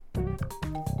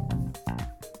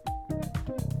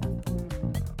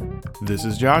This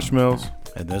is Josh Mills.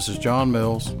 And this is John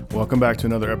Mills. Welcome back to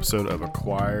another episode of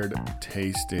Acquired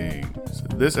Tasting. So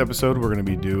this episode, we're going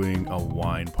to be doing a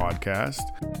wine podcast,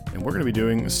 and we're going to be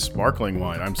doing sparkling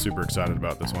wine. I'm super excited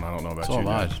about this one. I don't know about you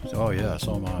guys. Oh, yeah,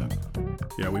 so am I.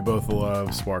 Yeah, we both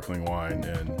love sparkling wine,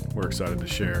 and we're excited to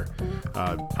share.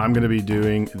 I'm going to be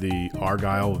doing the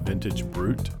Argyle Vintage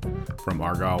Brut from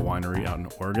Argyle Winery out in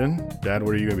Oregon. Dad,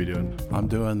 what are you going to be doing? I'm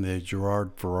doing the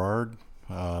Gerard Ferrard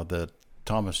that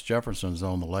Thomas Jefferson's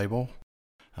on the label.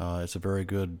 It's a very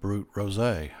good Brut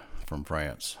Rosé from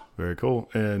France. Very cool.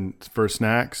 And for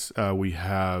snacks, we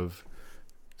have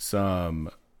some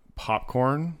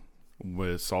popcorn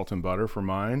with salt and butter for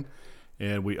mine.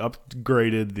 And we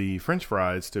upgraded the French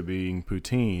fries to being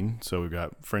poutine. So we've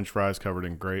got French fries covered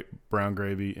in brown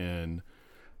gravy and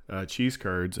cheese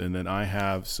curds. And then I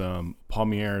have some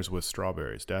palmiers with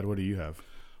strawberries. Dad, what do you have?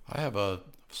 I have a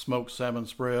smoked salmon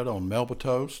spread on Melba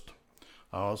toast.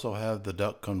 I also have the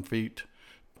duck confit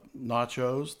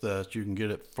nachos that you can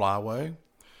get at Flyway.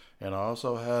 And I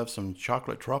also have some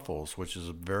chocolate truffles, which is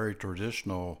a very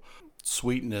traditional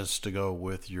sweetness to go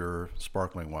with your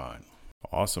sparkling wine.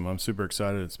 Awesome. I'm super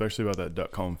excited, especially about that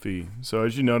duck confit. So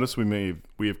as you notice, we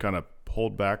have kind of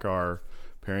pulled back our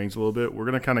pairings a little bit. We're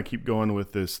going to kind of keep going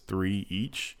with this 3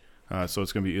 each. So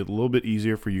it's going to be a little bit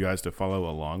easier for you guys to follow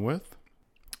along with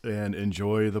and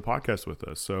enjoy the podcast with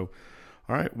us. So,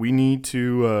 all right, we need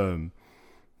to...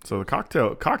 So the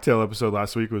cocktail episode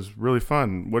last week was really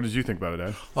fun. What did you think about it,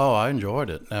 Dad? Oh, I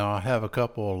enjoyed it. Now I have a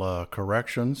couple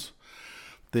corrections.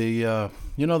 The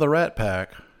the Rat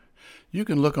Pack, you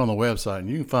can look on the website and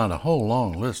you can find a whole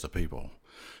long list of people.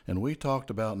 And we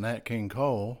talked about Nat King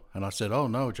Cole, and I said, "Oh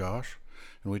no, Josh."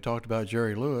 And we talked about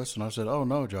Jerry Lewis, and I said, "Oh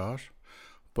no, Josh."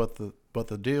 But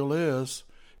the deal is,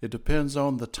 it depends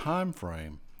on the time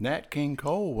frame. Nat King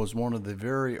Cole was one of the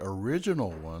very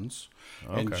original ones,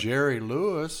 and Jerry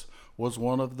Lewis was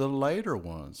one of the later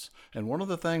ones. And one of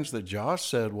the things that Josh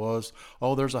said was,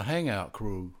 "Oh, there's a hangout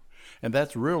crew." And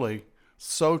that's really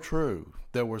so true.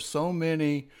 There were so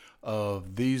many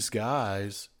of these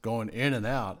guys going in and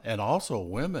out, and also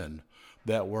women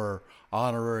that were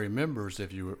honorary members,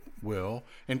 if you will,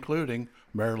 including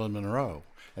Marilyn Monroe.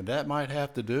 And that might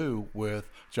have to do with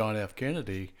John F.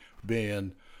 Kennedy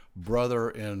being brother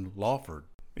in Lawford.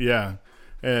 Yeah.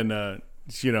 And,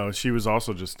 she was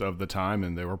also just of the time,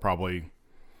 and they were probably,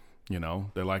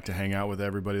 they liked to hang out with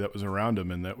everybody that was around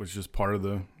them. And that was just part of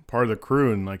the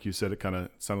crew. And like you said, it kind of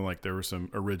sounded like there was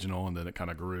some original, and then it kind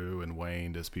of grew and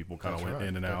waned as people kind of went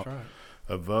in and out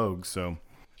of vogue. So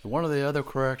one of the other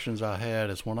corrections I had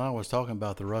is when I was talking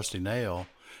about the Rusty Nail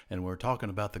and we're talking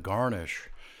about the garnish,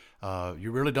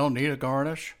 you really don't need a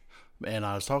garnish. And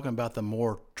I was talking about the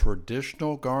more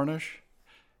traditional garnish,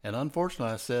 and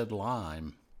unfortunately I said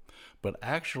lime, but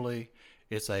actually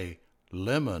it's a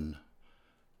lemon.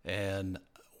 And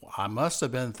I must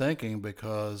have been thinking,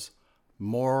 because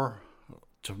more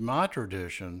to my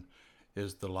tradition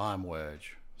is the lime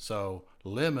wedge. So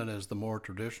lemon is the more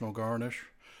traditional garnish,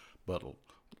 but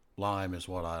lime is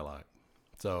what I like.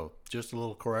 So just a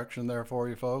little correction there for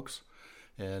you folks.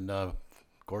 And of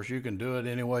course, you can do it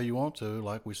any way you want to.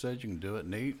 Like we said, you can do it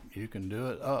neat. You can do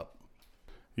it up.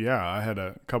 Yeah, I had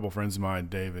a couple friends of mine,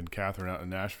 Dave and Catherine, out in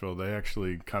Nashville. They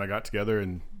actually kind of got together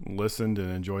and listened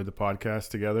and enjoyed the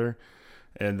podcast together.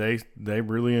 And they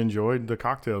really enjoyed the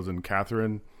cocktails. And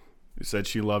Catherine said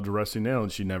she loved a Rusty Nail,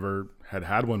 and she never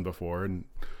had one before. And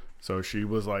so she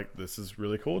was like, "This is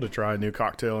really cool to try a new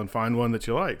cocktail and find one that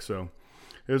you like." So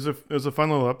it was a fun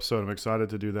little episode. I'm excited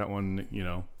to do that one,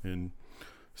 in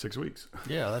 6 weeks.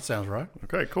 Yeah, that sounds right.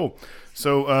 Okay, cool.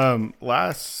 So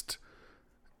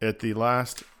at the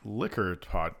last liquor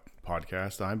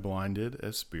podcast, I blinded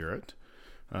a spirit.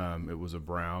 It was a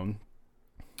brown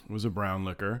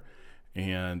liquor,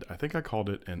 and I think I called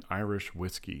it an Irish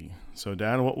whiskey. So,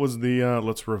 Dad, what was the?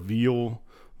 Let's reveal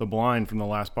the blind from the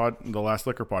last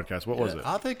liquor podcast. What was it?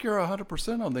 I think you're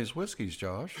 100% on these whiskeys,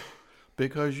 Josh,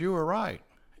 because you were right.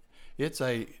 It's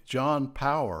a John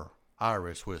Power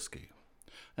Irish whiskey.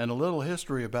 And a little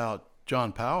history about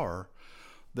John Power,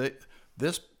 back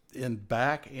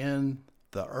in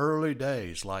the early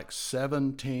days, like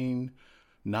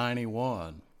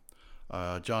 1791,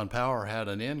 John Power had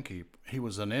an innkeeper. He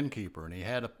was an innkeeper, and he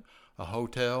had a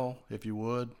hotel, if you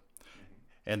would,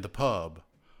 and the pub.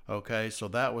 Okay, so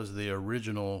that was the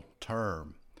original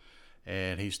term.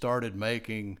 And he started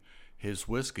making his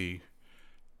whiskey,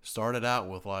 started out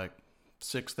with like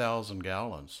 6,000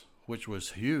 gallons, which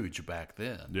was huge back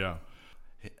then. Yeah.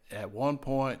 At one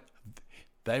point,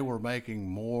 they were making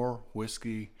more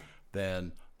whiskey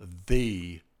than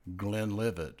the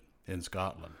Glenlivet in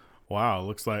Scotland.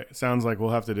 Wow, sounds like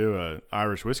we'll have to do a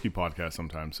Irish whiskey podcast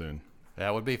sometime soon.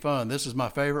 That would be fun. This is my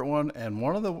favorite one, and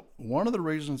one of the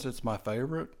reasons it's my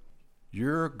favorite,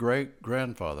 your great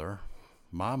grandfather,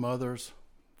 my mother's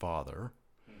father,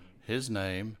 his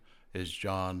name is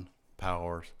John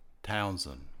Powers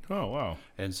Townsend. Oh, wow.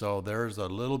 And so there's a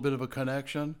little bit of a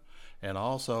connection. And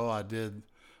also I did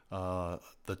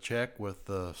the check with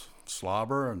the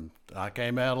slobber, and I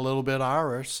came out a little bit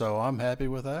Irish, so I'm happy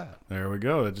with that. There we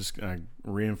go. It just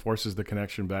reinforces the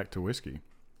connection back to whiskey.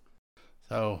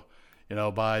 So,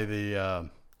 by the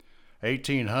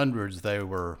 1800s, they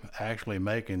were actually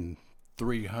making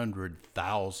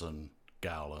 300,000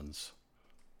 gallons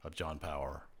of John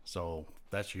Power. So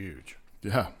that's huge.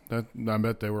 Yeah, I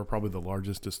bet they were probably the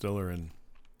largest distiller in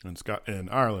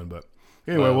Ireland. But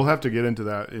anyway, we'll have to get into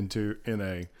that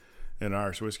in an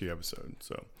Irish whiskey episode.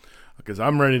 So, because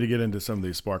I'm ready to get into some of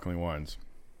these sparkling wines.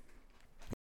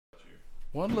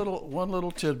 One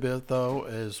little tidbit though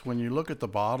is when you look at the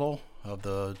bottle of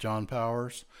the John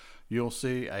Powers, you'll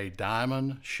see a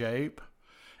diamond shape,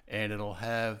 and it'll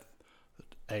have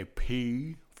a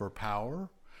P for power,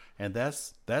 and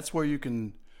that's where you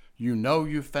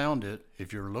found it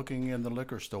if you're looking in the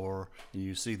liquor store and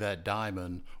you see that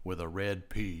diamond with a red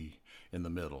P in the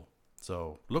middle.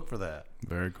 So look for that.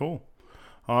 Very cool.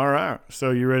 All right, so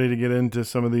you ready to get into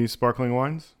some of these sparkling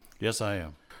wines? Yes, I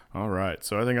am. All right,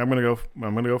 so I think I'm gonna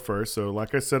go first. So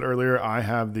like I said earlier, I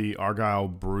have the Argyle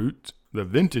Brut, the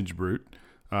Vintage Brut,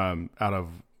 out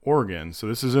of Oregon. So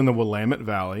this is in the Willamette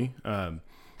Valley.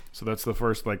 So that's the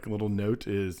first little note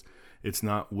is it's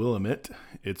not Willamette,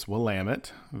 it's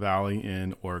Willamette Valley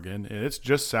in Oregon, and it's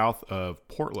just south of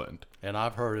Portland. And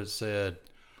I've heard it said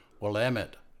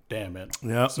Willamette, damn it.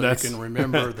 Yeah, so you can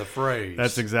remember the phrase.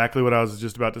 That's exactly what I was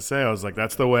just about to say. I was like,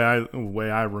 that's the way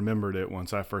I remembered it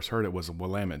once I first heard it was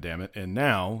Willamette, damn it. And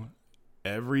now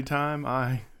every time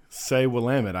I say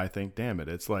Willamette, I think, damn it.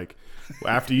 It's like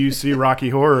after you see Rocky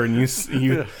Horror and you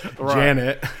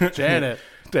right. Janet,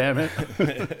 damn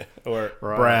it. Or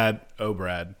right.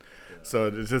 Brad. So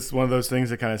it's just one of those things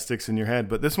that kind of sticks in your head.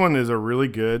 But this one is a really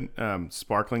good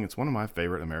sparkling. It's one of my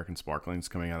favorite American sparklings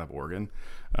coming out of Oregon.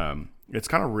 It's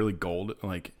kind of really gold,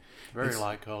 very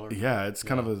light color. Yeah, it's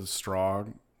kind of a straw,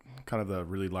 kind of a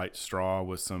really light straw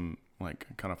with some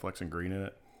kind of flecks and green in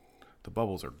it. The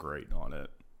bubbles are great on it.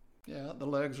 Yeah, the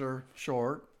legs are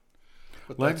short,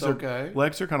 but that's okay.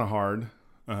 Legs are kind of hard.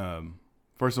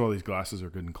 First of all, these glasses are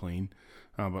good and clean.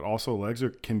 But also legs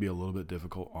can be a little bit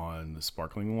difficult on the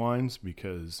sparkling wines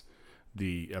because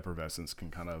the effervescence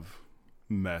can kind of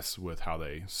mess with how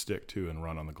they stick to and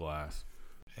run on the glass.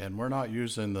 And we're not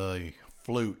using the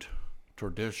flute,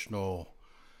 traditional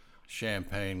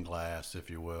champagne glass, if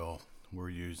you will. We're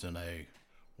using a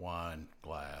wine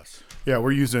glass. Yeah,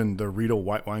 we're using the Riedel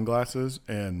white wine glasses,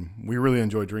 and we really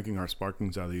enjoy drinking our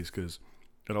sparklings out of these because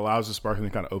it allows the sparkling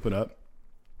to kind of open up.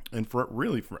 And for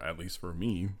at least for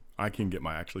me, I can get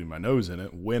my nose in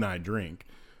it when I drink,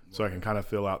 so I can kind of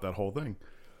fill out that whole thing.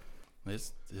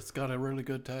 It's got a really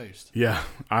good taste. Yeah,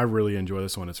 I really enjoy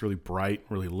this one. It's really bright,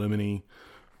 really lemony,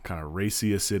 kind of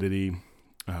racy acidity,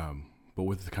 but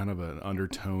with kind of an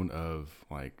undertone of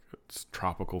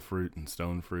tropical fruit and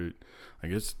stone fruit.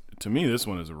 To me, this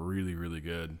one is really, really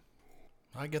good.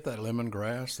 I get that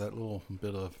lemongrass, that little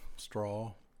bit of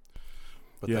straw,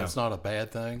 but yeah. That's not a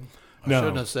bad thing. I No.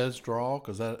 shouldn't have said straw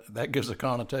because that gives a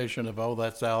connotation of,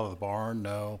 that's out of the barn.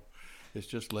 No, it's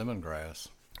just lemongrass.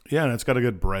 Yeah, and it's got a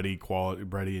good bready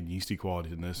and yeasty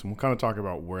quality in this, and we'll kind of talk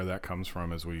about where that comes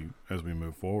from as we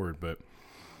move forward. But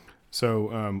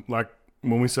so, like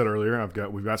when we said earlier,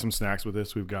 we've got some snacks with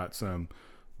this. We've got some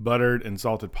buttered and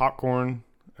salted popcorn,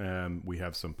 and we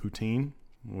have some poutine,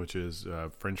 which is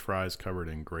French fries covered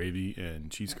in gravy and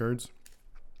cheese curds,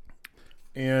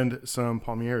 and some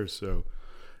palmiers. So,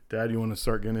 Dad, you want to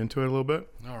start getting into it a little bit?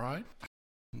 All right.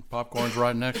 Popcorn's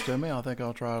right next to me. I think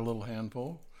I'll try a little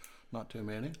handful. Not too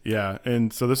many. Yeah,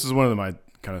 and so this is one of my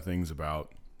kind of things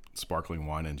about sparkling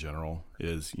wine in general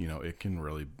is,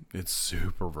 it's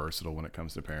super versatile when it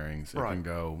comes to pairings. It Right. can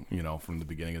go, from the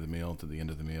beginning of the meal to the end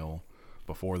of the meal,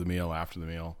 before the meal, after the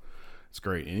meal. It's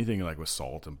great. Anything with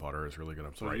salt and butter is really good.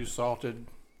 So you salted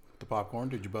the popcorn.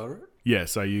 Did you butter it?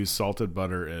 Yes, I use salted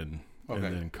butter and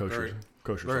then kosher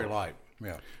Very salt. light.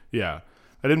 Yeah. Yeah.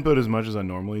 I didn't put as much as I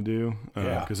normally do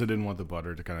Yeah. because I didn't want the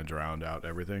butter to kind of drown out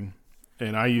everything.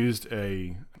 And I used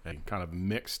a kind of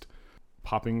mixed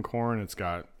popping corn. It's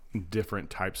got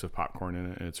different types of popcorn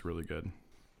in it, and it's really good.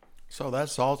 So that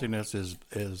saltiness is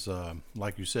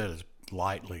like you said, is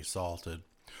lightly salted.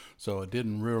 So it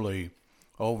didn't really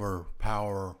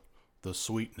overpower the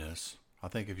sweetness. I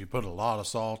think if you put a lot of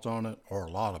salt on it or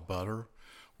a lot of butter,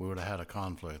 we would have had a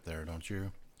conflict there, don't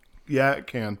you? Yeah, it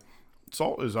can.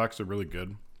 Salt is actually really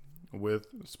good with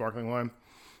sparkling wine.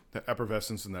 That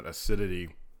effervescence and that acidity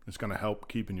is going to help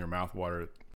keep in your mouth water.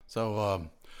 So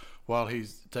while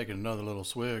he's taking another little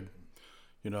swig,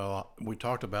 we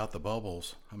talked about the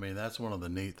bubbles. I mean, that's one of the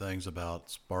neat things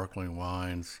about sparkling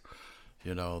wines,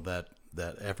 that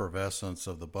effervescence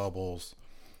of the bubbles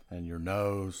and your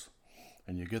nose,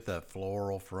 and you get that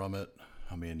floral from it.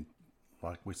 I mean,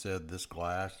 like we said, this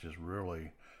glass just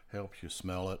really helps you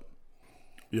smell it.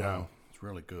 Yeah. It's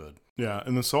really good. Yeah,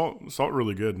 and the salt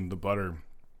really good, and the butter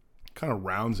kind of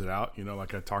rounds it out.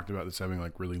 Like I talked about this having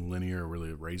like really linear,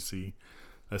 really racy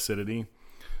acidity.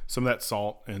 Some of that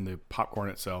salt and the popcorn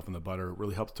itself and the butter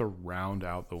really helps to round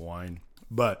out the wine.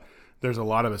 But there's a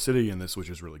lot of acidity in this, which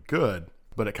is really good,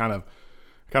 but it kind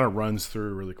of runs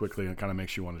through really quickly, and it kind of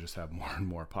makes you want to just have more and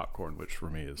more popcorn, which for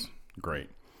me is great.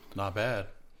 Not bad.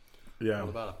 Yeah. What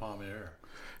about a Pommier?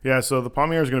 Yeah, so the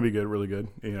Pommier is going to be good, really good.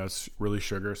 It's really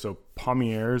sugar. So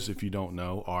Pommiers, if you don't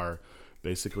know, are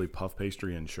basically puff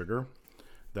pastry and sugar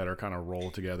that are kind of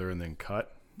rolled together and then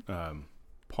cut.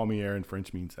 Pommier in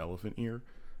French means elephant ear.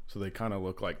 So they kind of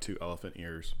look like two elephant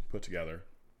ears put together,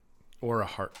 or a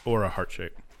heart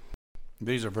shape.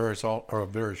 These are very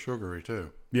sugary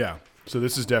too. Yeah. So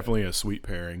this is definitely a sweet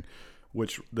pairing,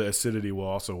 which the acidity will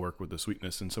also work with the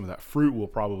sweetness, and some of that fruit will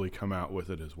probably come out with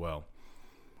it as well.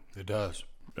 It does.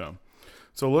 Yeah.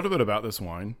 So a little bit about this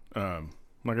wine.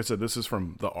 Like I said, this is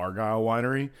from the Argyle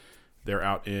Winery. They're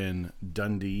out in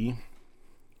Dundee,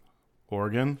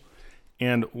 Oregon.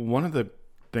 And one of the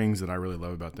things that I really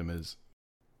love about them is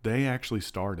they actually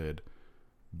started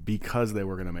because they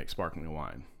were going to make sparkling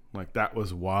wine. Like that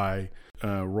was why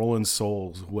Roland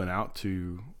Souls went out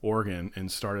to Oregon and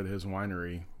started his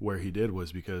winery where he did,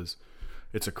 was because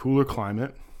it's a cooler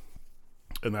climate,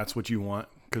 and that's what you want,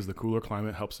 because the cooler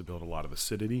climate helps to build a lot of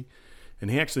acidity. And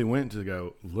he actually went to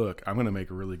go, look, I'm going to make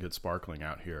a really good sparkling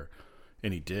out here.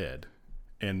 And he did.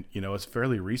 And, it's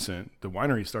fairly recent. The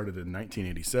winery started in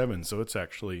 1987, so it's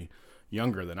actually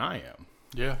younger than I am.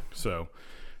 Yeah. So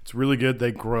it's really good.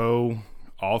 They grow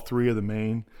all three of the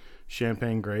main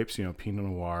Champagne grapes, Pinot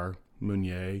Noir,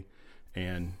 Meunier,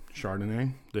 and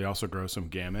Chardonnay. They also grow some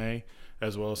Gamay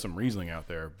as well as some Riesling out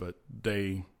there, but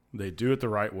they do it the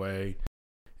right way.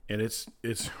 And it's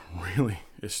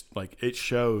like it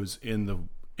shows in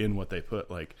what they put.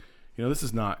 Like, this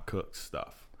is not cooked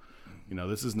stuff.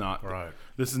 This is not right.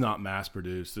 This is not mass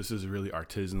produced. This is really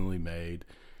artisanally made,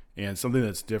 and something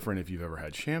that's different. If you've ever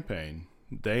had champagne,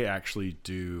 they actually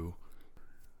do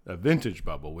a vintage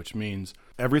bubble, which means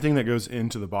everything that goes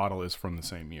into the bottle is from the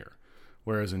same year.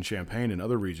 Whereas in Champagne and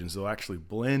other regions, they'll actually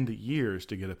blend years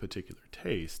to get a particular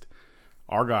taste.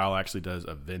 Argyle actually does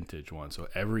a vintage one, so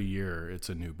every year it's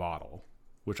a new bottle,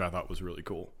 which I thought was really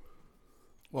cool.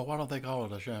 Well, why don't they call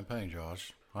it a champagne,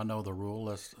 Josh? I know the rule.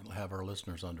 Let's have our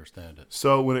listeners understand it.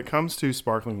 So when it comes to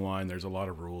sparkling wine, there's a lot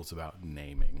of rules about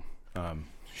naming.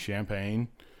 Champagne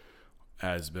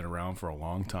has been around for a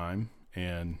long time,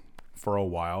 and for a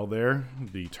while there,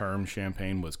 the term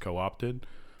champagne was co-opted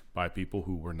by people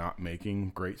who were not making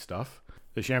great stuff.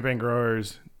 The champagne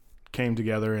growers came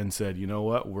together and said, you know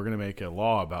what, we're going to make a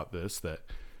law about this, that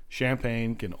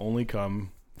champagne can only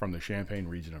come from the Champagne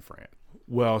region of France.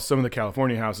 Well, some of the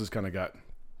California houses kind of got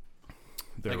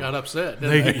upset.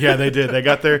 Didn't they? Yeah, they did. They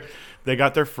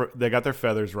got their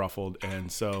feathers ruffled,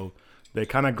 and so they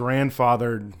kind of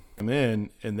grandfathered them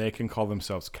in, and they can call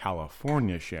themselves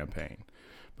California Champagne.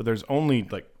 But there's only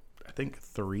I think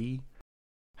 3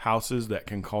 houses that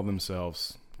can call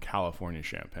themselves California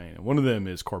Champagne, and one of them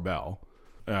is Corbel,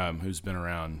 who's been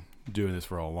around doing this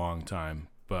for a long time.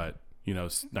 But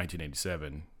it's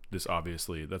 1987. This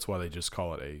obviously, that's why they just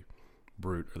call it a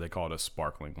brut, or they call it a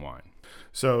sparkling wine.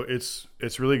 So it's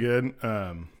really good.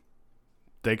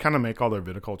 They kind of make all their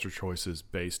viticulture choices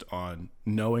based on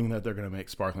knowing that they're going to make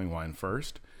sparkling wine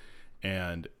first,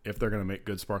 and if they're going to make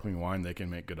good sparkling wine, they can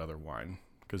make good other wine,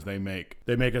 because they make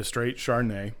a straight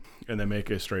Chardonnay and they make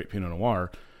a straight Pinot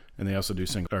Noir, and they also do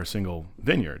single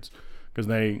vineyards, because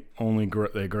they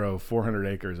grow 400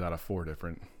 acres out of four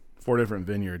different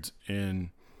vineyards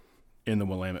in the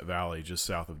Willamette Valley, just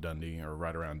south of Dundee, or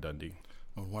right around Dundee.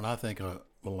 When I think of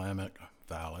Willamette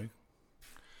Valley,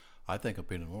 I think of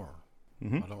Pinot Noir.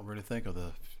 Mm-hmm. I don't really think of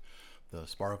the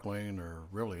sparkling or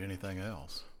really anything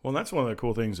else. Well, that's one of the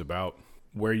cool things about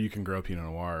where you can grow Pinot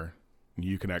Noir.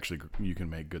 You can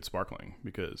make good sparkling,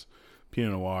 because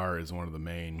Pinot Noir is one of the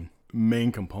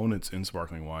main components in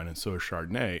sparkling wine, and so is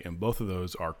Chardonnay, and both of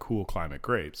those are cool climate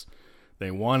grapes. They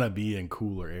want to be in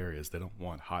cooler areas. They don't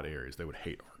want hot areas. They would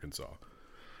hate Arkansas.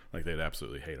 They'd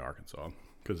absolutely hate Arkansas.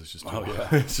 because it's just too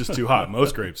it's just too hot.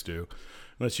 Most grapes do,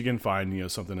 unless you can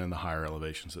find something in the higher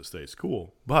elevations that stays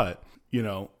cool. But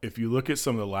if you look at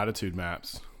some of the latitude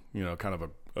maps, kind of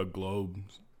a globe,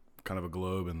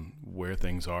 and where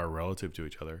things are relative to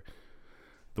each other,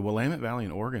 the Willamette Valley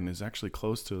in Oregon is actually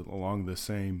close to along the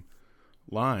same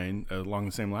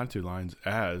latitude lines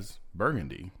as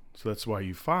Burgundy. So that's why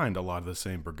you find a lot of the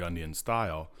same Burgundian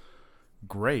style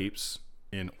grapes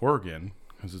in Oregon,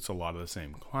 because it's a lot of the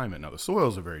same climate. Now the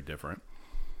soils are very different,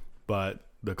 but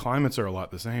the climates are a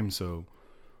lot the same. So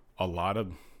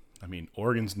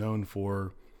Oregon's known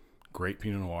for great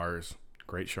Pinot Noirs,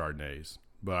 great Chardonnays,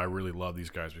 but I really love these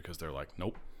guys because they're like,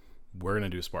 nope, we're going to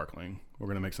do sparkling. We're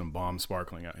going to make some bomb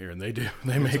sparkling out here. And they do.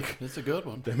 It's a good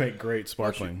one. They make great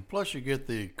sparkling. Plus you get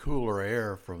the cooler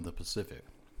air from the Pacific.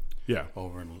 Yeah.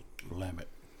 Over in Willamette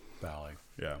Valley.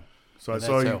 Yeah. So that's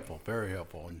helpful, very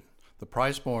helpful. And the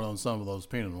price point on some of those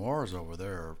Pinot Noirs over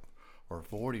there are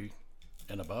 40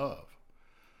 and above.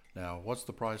 Now, what's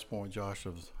the price point, Josh,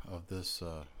 of this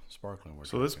sparkling?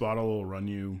 So this bottle will run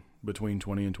you between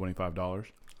 $20 and $25.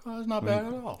 Oh, it's not bad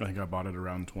at all. I think I bought it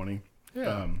around 20.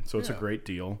 Yeah. So it's a great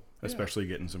deal, especially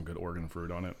getting some good Oregon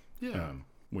fruit on it. Yeah.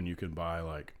 When you can buy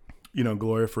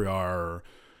Gloria Friar or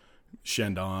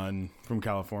Chandon from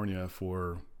California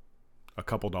for a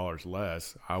couple dollars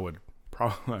less, I'd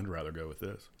rather go with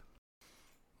this.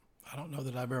 I don't know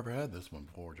that I've ever had this one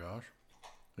before, Josh.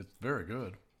 It's very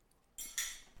good.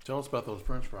 Tell us about those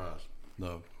French fries,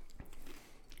 the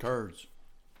curds.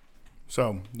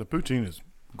 So the poutine is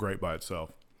great by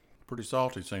itself. Pretty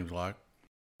salty, seems like.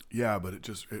 Yeah, but it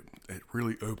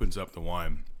really opens up the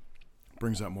wine,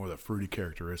 brings out more of the fruity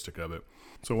characteristic of it.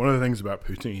 So one of the things about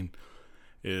poutine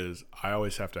is I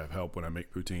always have to have help when I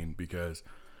make poutine because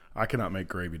I cannot make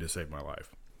gravy to save my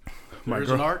life.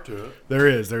 There's an art to it. There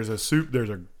is. There's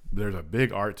a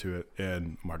big art to it.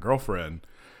 And my girlfriend,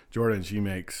 Jordan, she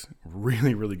makes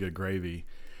really, really good gravy.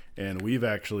 And we've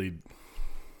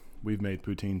made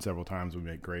poutine several times. We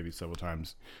make gravy several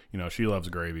times. She loves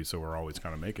gravy, so we're always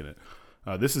kind of making it.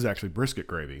 This is actually brisket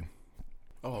gravy.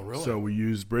 Oh, really? So we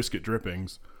use brisket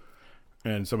drippings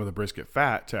and some of the brisket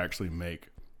fat to actually make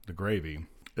the gravy.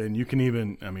 And you can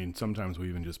even, sometimes we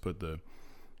even just put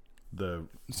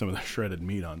some of the shredded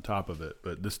meat on top of it.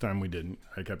 But this time we didn't.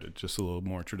 I kept it just a little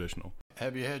more traditional.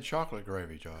 Have you had chocolate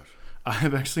gravy, Josh? I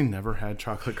have actually never had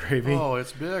chocolate gravy. Oh,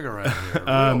 it's big around here.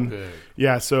 Real big.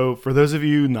 Yeah, so for those of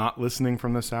you not listening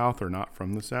from the South or not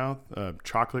from the South,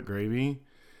 chocolate gravy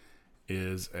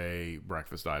is a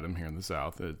breakfast item here in the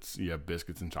South. You have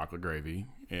biscuits and chocolate gravy,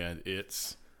 and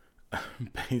it's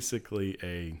basically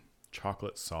a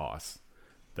chocolate sauce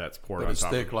that's poured on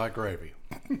top. But it's thick like gravy.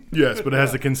 Yes, but it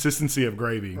has the consistency of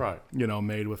gravy. Right.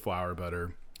 Made with flour,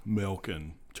 butter, milk,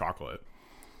 and chocolate,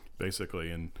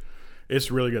 basically. And it's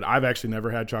really good. I've actually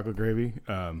never had chocolate gravy.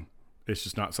 It's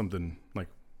just not something like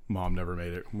Mom never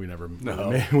made it. We never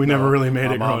really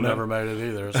made it. Mom never made it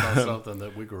either. It's not something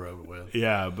that we grew up with.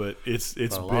 Yeah, but it's but a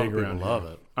big lot of around people love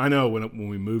it. I know when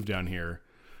we moved down here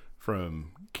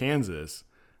from Kansas,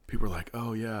 people were like,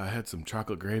 "Oh yeah, I had some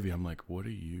chocolate gravy." I'm like, "What are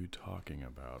you talking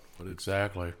about?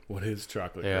 Exactly. What is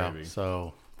chocolate gravy?" Yeah.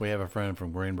 So we have a friend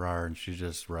from Greenbrier, and she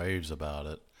just raves about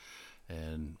it.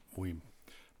 And we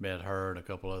met her and a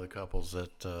couple other couples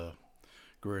at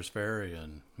Greer's Ferry,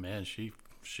 and man, she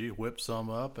whipped some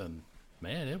up, and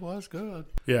man, it was good.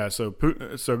 Yeah. So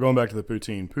going back to the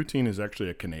poutine. Poutine is actually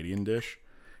a Canadian dish.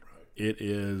 Right. It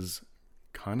is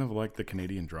kind of like the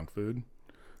Canadian drunk food.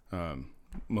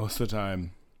 Most of the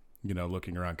time,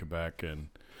 looking around Quebec and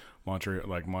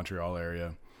Montreal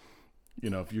area,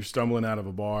 if you're stumbling out of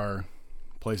a bar,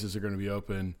 places are going to be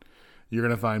open. You're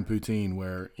going to find poutine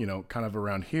where, kind of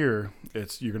around here,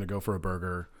 you're going to go for a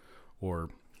burger, or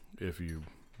if you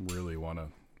really want to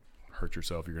hurt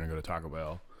yourself, you're going to go to Taco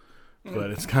Bell.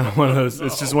 But it's kind of one of those,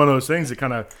 it's just one of those things. It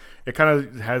kind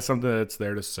of has something that's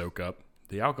there to soak up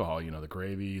the alcohol. The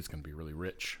gravy is going to be really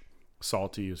rich,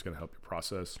 salty. It's going to help you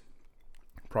process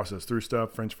through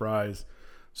stuff. French fries,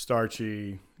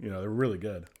 starchy, they're really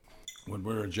good. When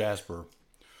we were in Jasper,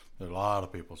 there are a lot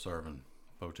of people serving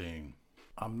poutine.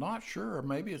 I'm not sure.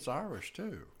 Maybe it's Irish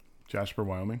too. Jasper,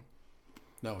 Wyoming?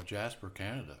 No, Jasper,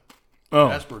 Canada. Oh.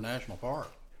 Jasper National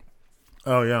Park.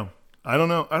 Oh, yeah. I don't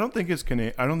know. I don't think it's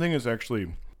Canadian. I don't think it's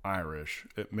actually Irish.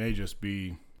 It may just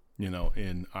be,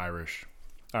 in Irish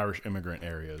immigrant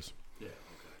areas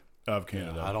of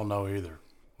Canada. Yeah, I don't know either.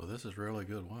 Well, this is really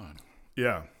good wine.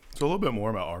 Yeah. So a little bit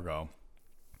more about Argyle,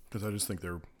 because I just think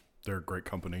they're a great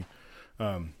company.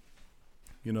 They're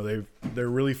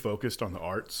really focused on the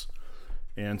arts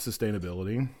and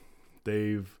sustainability.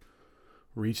 They've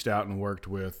reached out and worked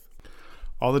with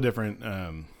all the different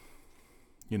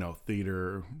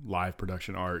theater, live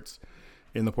production arts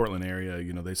in the Portland area.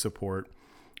 They support,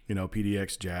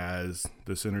 PDX Jazz,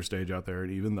 the Center Stage out there,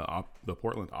 and even the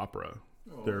Portland Opera.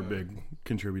 They're big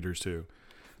contributors too.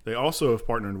 They also have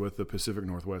partnered with the Pacific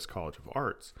Northwest College of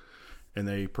Arts, and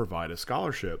they provide a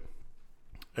scholarship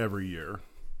every year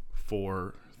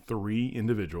for 3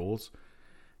 individuals.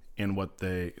 And what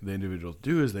the individuals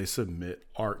do is they submit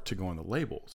art to go on the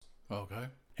labels. Okay.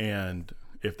 And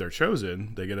if they're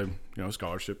chosen, they get a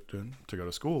scholarship to go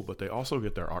to school, but they also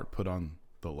get their art put on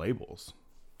the labels.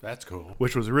 That's cool.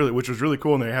 Which was really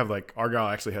cool. And they have Argyle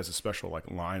actually has a special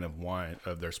line of wine,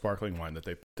 of their sparkling wine, that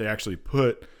they actually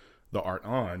put the art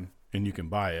on, and you can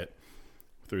buy it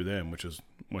through them,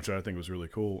 which I think was really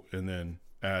cool. And then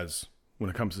when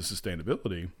it comes to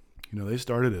sustainability, they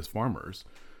started as farmers.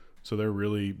 So they're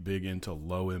really big into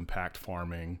low impact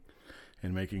farming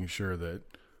and making sure that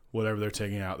whatever they're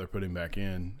taking out, they're putting back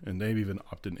in. And they've even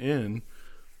opted in,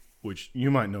 which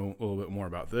you might know a little bit more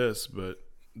about this, but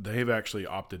they've actually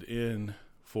opted in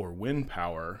for wind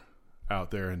power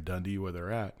out there in Dundee where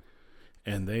they're at.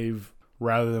 And they've,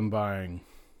 rather than buying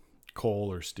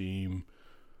coal or steam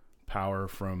power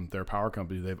from their power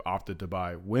company, they've opted to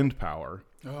buy wind power.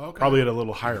 Oh, okay. Probably at a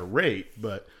little higher rate,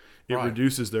 but it Right.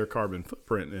 reduces their carbon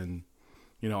footprint. And,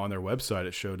 on their website,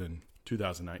 it showed in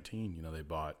 2019,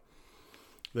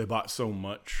 they bought so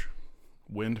much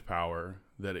wind power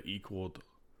that it equaled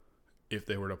if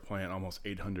they were to plant almost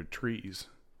 800 trees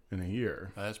in a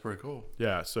year. That's pretty cool.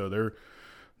 Yeah. So they're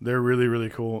really, really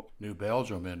cool. New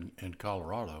Belgium in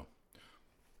Colorado,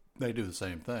 they do the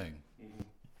same thing.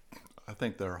 I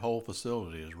think their whole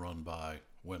facility is run by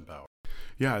wind power.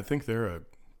 Yeah. I think they're a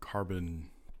carbon,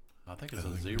 I think it's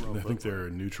a zero. I think they're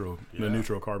a neutral, Yeah. a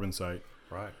neutral carbon site.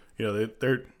 Right.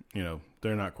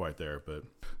 They're not quite there, but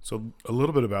so a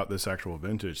little bit about this actual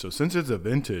vintage. So since it's a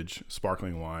vintage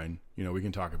sparkling wine, we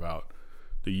can talk about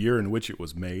the year in which it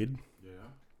was made. Yeah.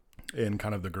 And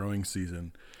kind of the growing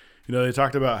season. They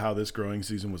talked about how this growing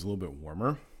season was a little bit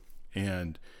warmer,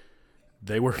 and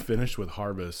they were finished with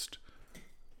harvest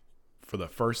for the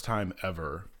first time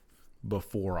ever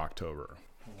before October.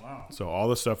 Wow. So all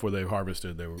the stuff where they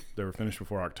harvested, they were finished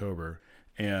before October,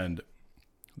 and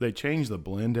they change the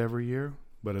blend every year,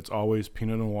 but it's always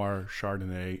Pinot Noir,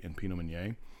 Chardonnay, and Pinot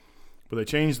Meunier. But they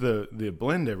change the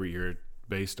blend every year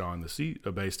based on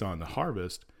the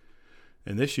harvest.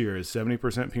 And this year is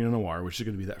 70% Pinot Noir, which is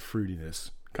going to be that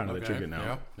fruitiness kind of that you're getting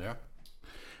out. Yeah.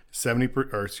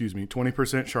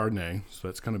 20% Chardonnay, so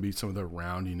that's going to be some of the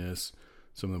roundiness,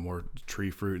 some of the more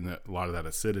tree fruit, and a lot of that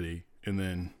acidity. And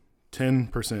then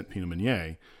 10% Pinot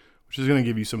Meunier, which is going to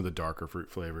give you some of the darker fruit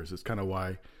flavors. It's kind of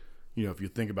why, if you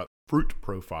think about the fruit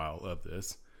profile of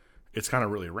this, it's kind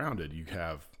of really rounded. You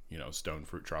have, stone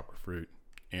fruit, tropical fruit,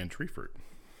 and tree fruit.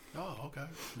 Oh, okay.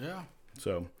 Yeah.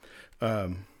 So,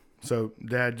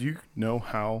 Dad, do you know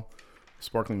how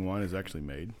sparkling wine is actually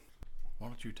made? Why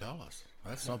don't you tell us?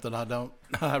 That's something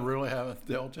I really haven't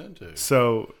delved into.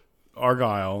 So,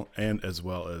 Argyle, and as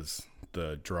well as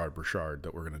the Gerard Bouchard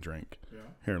that we're going to drink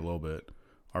here in a little bit,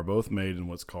 are both made in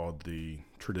what's called the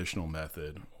traditional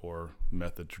method, or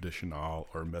method traditionnel,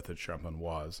 or method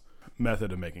champenoise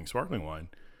method of making sparkling wine.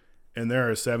 And there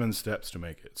are 7 steps to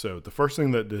make it. So the first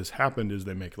thing that has happened is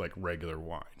they make regular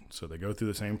wine. So they go through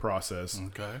the same process,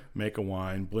 Okay. make a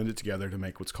wine, blend it together to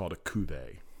make what's called a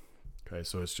cuvee. Okay,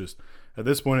 so it's just, at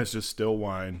this point, it's just still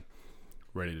wine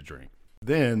ready to drink.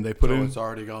 Then they put So in, it's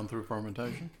already gone through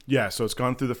fermentation? yeah, so it's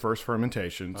gone through the first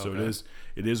fermentation. So Okay.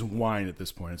 it is wine at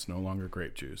this point. It's no longer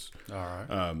grape juice. All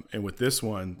right. And with this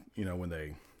one, when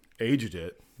they aged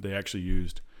it, they actually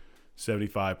used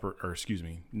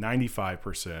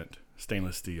 95%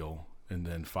 stainless steel, and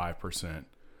then 5%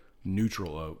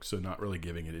 neutral oak. So not really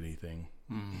giving it anything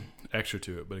extra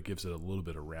to it, but it gives it a little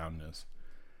bit of roundness.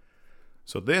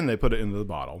 So then they put it into the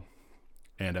bottle,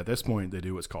 and at this point they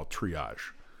do what's called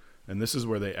triage, and this is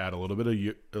where they add a little bit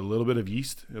of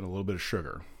yeast and a little bit of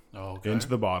sugar Okay. into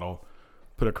the bottle,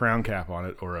 put a crown cap on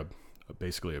it, or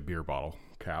basically a beer bottle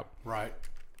cap Right.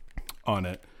 on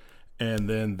it, and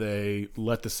then they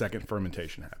let the second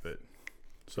fermentation happen.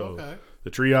 So Okay.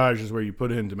 the triage is where you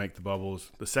put in to make the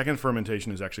bubbles. The second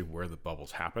fermentation is actually where the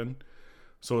bubbles happen.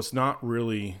 So it's not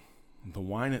really, the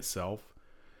wine itself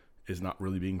is not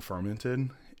really being fermented.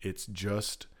 It's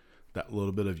just that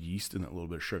little bit of yeast and that little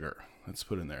bit of sugar that's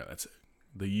put in there. That's it.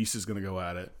 The yeast is going to go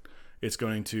at it. It's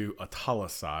going to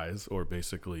autolysize, or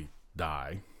basically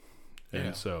die. And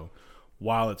Yeah. so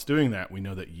while it's doing that, we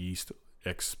know that yeast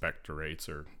expectorates,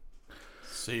 or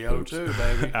CO2,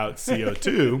 baby. out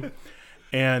CO2.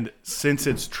 And since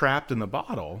it's trapped in the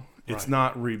bottle, it's Right.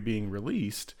 not being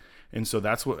released. And so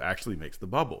that's what actually makes the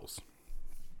bubbles.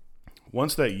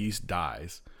 Once that yeast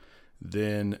dies,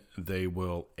 then they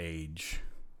will age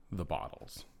the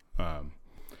bottles.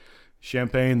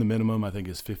 Champagne, the minimum I think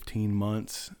is 15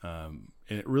 months. And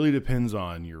it really depends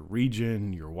on your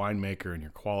region, your winemaker, and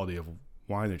your quality of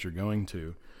wine that you're going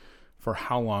to for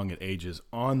how long it ages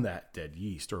on that dead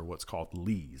yeast, or what's called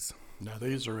lees. Now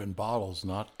these are in bottles,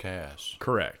 not casks.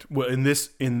 Correct. Well, in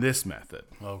this method,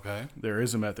 Okay. there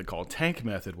is a method called tank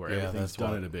method where everything's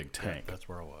done in a big tank. That's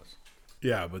where it was.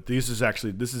 Yeah, but this is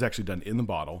actually done in the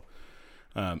bottle,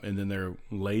 and then they're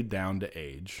laid down to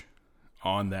age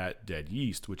on that dead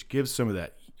yeast, which gives some of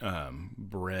that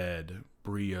bread,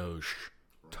 brioche,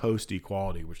 toasty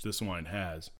quality, which this wine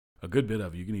has a good bit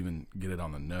of. You can even get it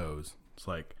on the nose. It's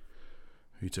like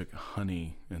you took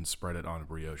honey and spread it on a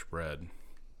brioche bread.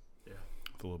 Yeah,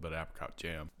 with a little bit of apricot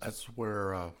jam. That's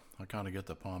where I kind of get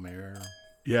the Pommier.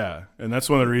 Yeah, and that's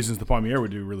one of the reasons the Pommier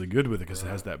would do really good with it, because it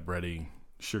has that bready,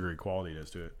 sugary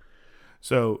qualityness to it.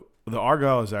 So the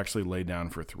Argyle is actually laid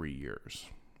down for 3 years,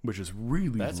 which is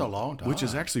really That's a long time. Which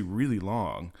is actually really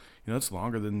long. You know, it's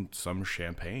longer than some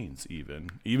champagnes,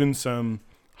 even some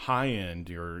high end,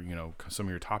 or some of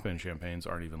your top end champagnes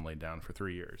aren't even laid down for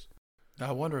 3 years.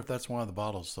 I wonder if that's why the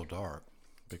bottle's so dark,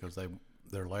 because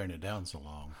they're laying it down so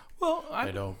long. Well,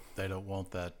 They don't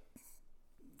want that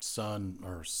sun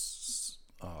or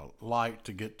light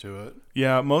to get to it.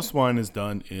 Yeah, most wine is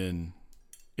done in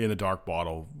a dark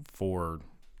bottle for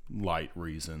light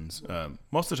reasons.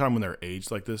 Most of the time when they're aged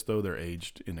like this, though, they're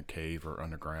aged in a cave or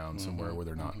underground somewhere where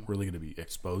they're not really going to be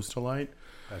exposed to light.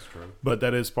 That's true. But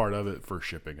that is part of it for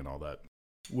shipping and all that.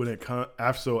 When it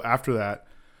after that,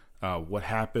 what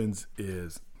happens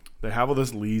is they have all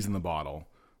this lees in the bottle,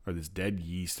 or this dead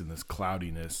yeast and this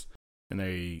cloudiness, and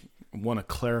they want to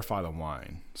clarify the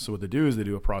wine. So what they do is they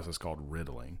do a process called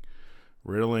riddling.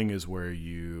 Riddling is where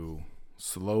you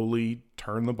slowly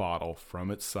turn the bottle from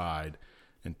its side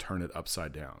and turn it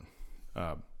upside down.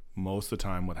 Most of the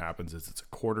time what happens is it's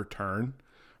a quarter turn,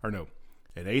 or no,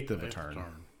 an eighth of a turn.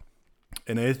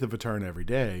 An eighth of a turn every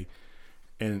day,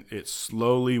 and it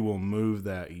slowly will move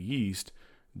that yeast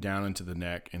down into the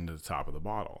neck, into the top of the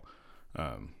bottle.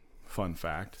 Fun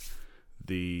fact,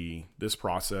 this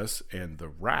process and the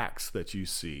racks that you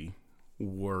see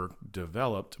were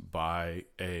developed by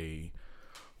a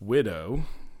widow,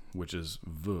 which is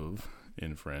veuve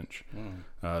in French,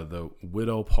 the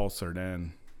widow Paul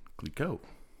Cerdin Clicquot.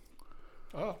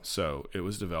 Oh. So it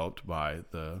was developed by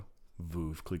the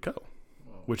Veuve Clicquot,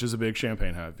 which is a big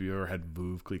champagne house. Have you ever had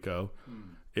Veuve Clicquot?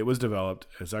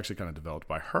 It's actually kind of developed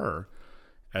by her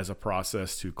as a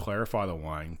process to clarify the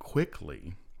wine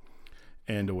quickly,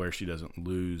 and to where she doesn't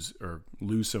lose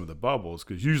some of the bubbles.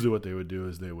 Because usually what they would do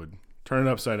is they would turn it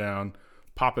upside down,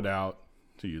 pop it out,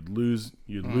 so you'd lose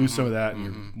some of that, and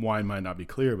your wine might not be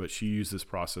clear. But she used this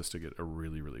process to get a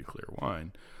really, really clear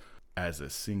wine as a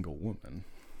single woman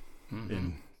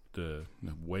in the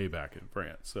way back in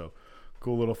France. So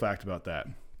cool little fact about that.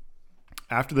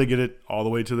 After they get it all the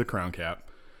way to the crown cap,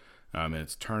 and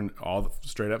it's turned all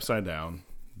straight upside down,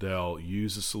 they'll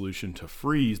use a solution to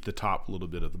freeze the top little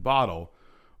bit of the bottle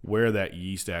where that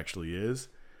yeast actually is.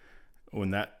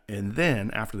 And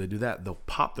then after they do that, they'll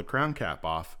pop the crown cap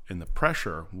off, and the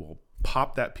pressure will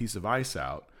pop that piece of ice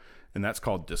out, and that's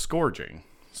called disgorging.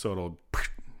 So it'll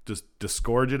just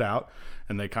disgorge it out,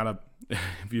 and they kind of,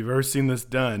 if you've ever seen this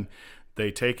done,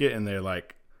 they take it and they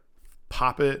like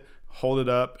pop it, hold it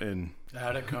up, and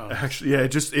out it comes. Actually, yeah,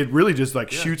 it really just like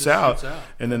shoots out.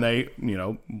 And then they,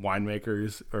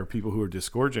 winemakers or people who are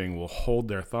disgorging will hold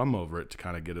their thumb over it to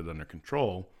kind of get it under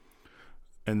control.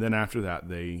 And then after that,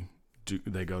 they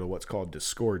go to what's called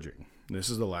disgorging. This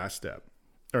is the last step.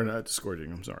 Or not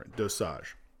disgorging, I'm sorry,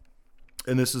 dosage.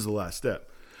 And this is the last step.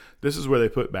 This is where they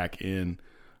put back in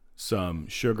some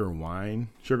sugar and wine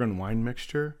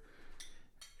mixture,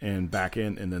 and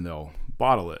then they'll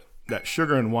bottle it. That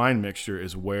sugar and wine mixture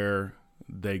is where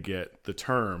they get the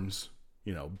terms,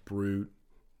 brut,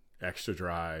 extra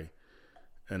dry,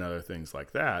 and other things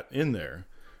like that in there.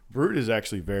 Brut is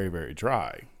actually very, very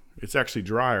dry. It's actually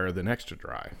drier than extra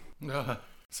dry.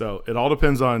 So it all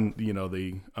depends on,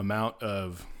 the amount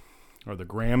of, or the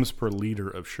grams per liter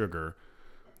of sugar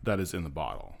that is in the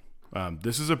bottle.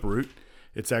 This is a brut.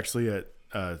 It's actually at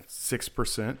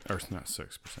 6%, or it's not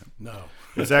 6%. No.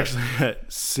 It's actually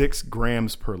at 6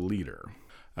 grams per liter.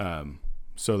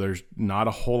 So there's not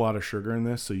a whole lot of sugar in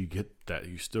this. So you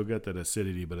still get that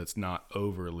acidity, but it's not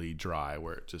overly dry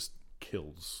where it just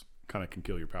kind of can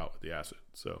kill your palate with the acid.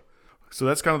 So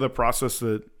that's kind of the process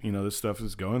that, this stuff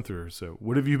is going through. So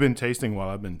what have you been tasting while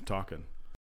I've been talking?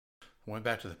 Went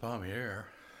back to the Pommier,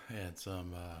 had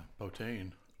some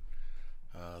Potain.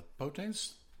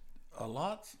 Potein's a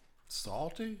lot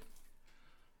salty,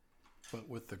 but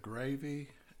with the gravy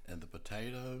and the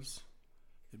potatoes,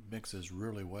 it mixes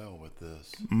really well with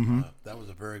this. That was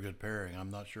a very good pairing. I'm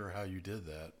not sure how you did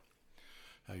that,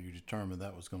 how you determined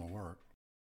that was going to work.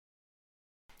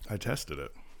 I tested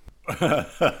it.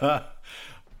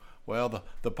 Well,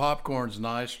 the popcorn's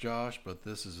nice, Josh, but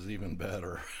this is even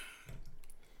better.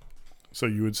 So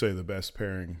you would say the best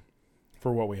pairing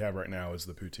for what we have right now is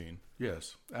the poutine?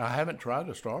 Yes. I haven't tried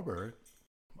a strawberry.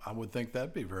 I would think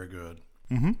that'd be very good.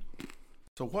 Mm-hmm.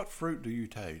 So what fruit do you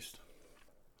taste?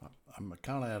 I'm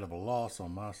kind of at a loss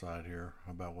on my side here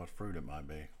about what fruit it might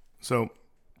be. So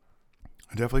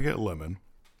I definitely get lemon.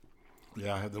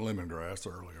 Yeah, I had the lemongrass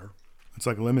earlier. It's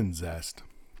like lemon zest.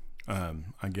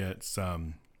 I get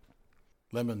some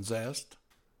Lemon zest?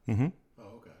 Mm-hmm.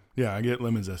 Oh, okay. Yeah, I get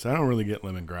lemon zest. I don't really get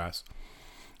lemongrass.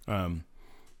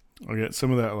 I get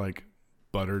some of that like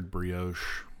buttered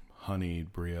brioche,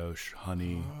 honeyed brioche,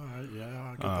 honey. Yeah,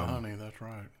 I get the honey. That's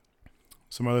right.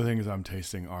 Some other things I'm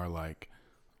tasting are like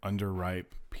underripe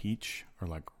peach or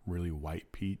like really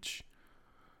white peach.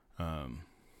 See,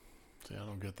 I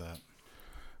don't get that.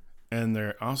 And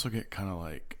I also get kind of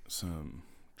like some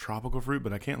tropical fruit,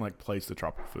 but I can't like place the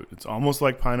tropical fruit. It's almost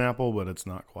like pineapple, but it's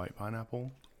not quite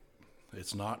pineapple.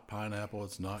 It's not pineapple.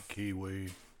 It's not kiwi.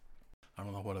 I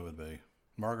don't know what it would be.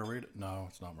 Margarita? No,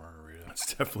 it's not margarita.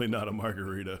 It's definitely not a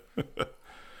margarita.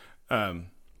 But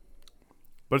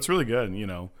it's really good. You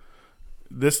know,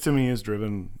 this to me is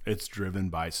driven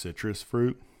by citrus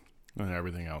fruit, and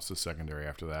everything else is secondary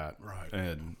after that. Right.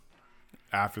 And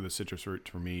after the citrus fruit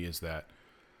for me is that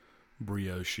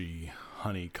brioche,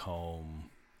 honeycomb,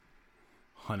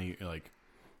 honey, like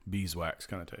beeswax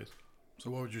kind of taste.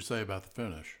 So what would you say about the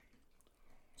finish?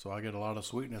 So I get a lot of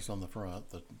sweetness on the front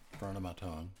of my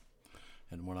tongue.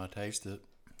 And when I taste it,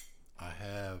 I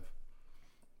have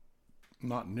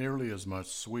not nearly as much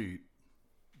sweet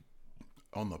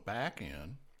on the back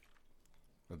end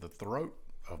of the throat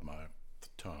of my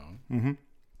tongue. Mm-hmm.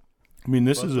 I mean,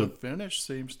 the finish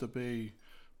seems to be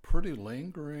pretty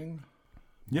lingering.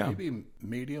 Yeah. Maybe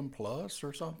medium plus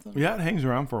or something. Yeah, it hangs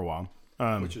around for a while.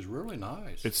 Which is really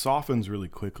nice. It softens really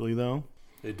quickly, though.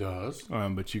 It does.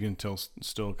 But you can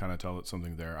still kind of tell it's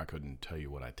something there. I couldn't tell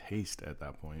you what I taste at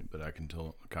that point, but I can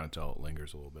kind of tell it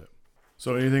lingers a little bit.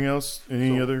 So anything else?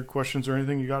 Any other questions or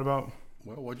anything you got about?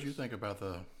 Well, what do you think about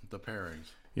the pairings?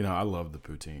 You know, I love the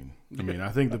poutine. I mean, I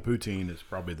think the poutine is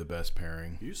probably the best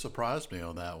pairing. You surprised me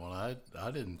on that one.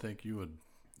 I didn't think you would.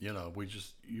 You know,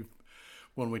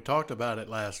 when we talked about it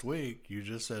last week, you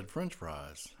just said French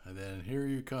fries, and then here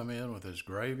you come in with this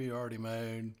gravy already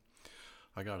made.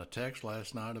 I got a text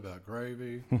last night about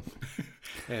gravy,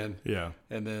 and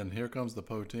then here comes the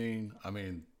poutine. I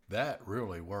mean, that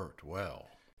really worked well.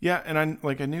 Yeah, and I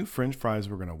knew French fries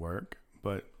were going to work,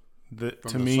 but to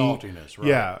the me, saltiness, right?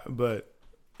 Yeah, but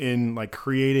in like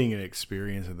creating an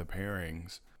experience of the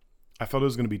pairings, I felt it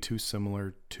was going to be too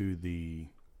similar to the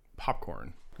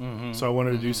popcorn. Mm-hmm. So I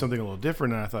wanted to do something a little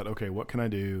different, and I thought, okay, what can I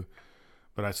do?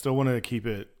 But I still wanted to keep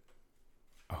it.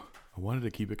 I wanted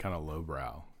to keep it kind of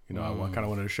lowbrow. You know, I kind of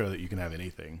wanted to show that you can have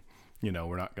anything. You know,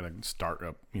 we're not going to start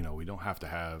up. You know, we don't have to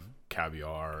have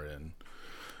caviar and.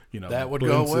 You know, that would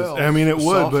go well. I mean, it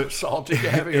would, but salty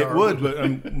caviar. It would,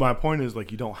 but my point is, like,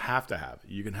 you don't have to have it.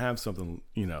 You can have something,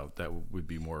 you know, that would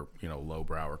be more, you know,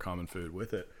 lowbrow or common food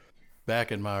with it. Back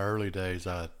in my early days,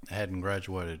 I hadn't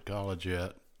graduated college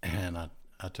yet, and I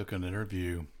took an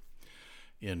interview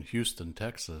in Houston,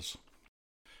 Texas,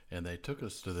 and they took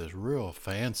us to this real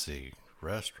fancy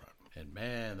restaurant. And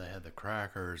man, they had the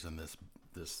crackers and this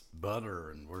butter,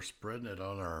 and we're spreading it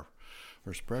on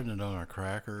our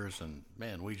crackers, and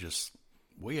man,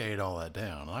 we ate all that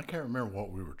down. I can't remember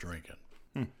what we were drinking.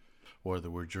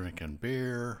 Whether we're drinking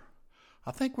beer,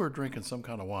 I think we were drinking some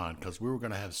kind of wine because we were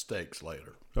going to have steaks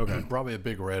later. Okay, probably a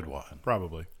big red wine,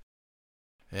 probably.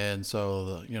 And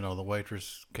so the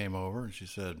waitress came over and she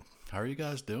said, "How are you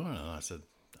guys doing?" And I said,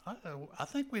 "I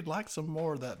think we'd like some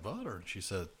more of that butter." And she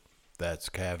said, "That's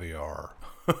caviar."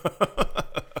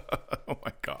 Oh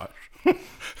my gosh.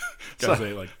 Guys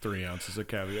ate like 3 ounces of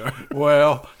caviar.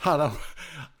 Well,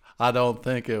 I don't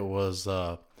think it was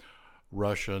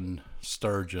Russian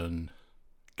sturgeon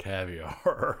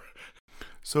caviar.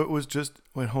 So it was just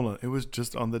hold on. It was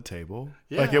just on the table.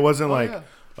 Yeah. Like it wasn't Yeah.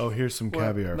 Oh, here's some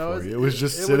caviar no, for you. It was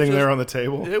just sitting there on the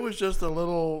table. It was just a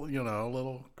little,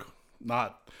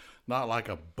 not like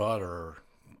a butter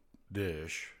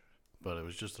dish, but it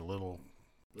was just a little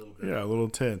Yeah, a little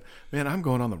tin. Man, I'm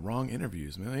going on the wrong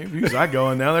interviews, man. The interviews I go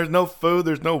on now, there's no food,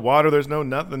 there's no water, there's no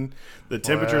nothing. The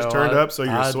temperature's turned up, so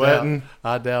you're sweating.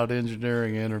 I doubt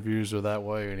engineering interviews are that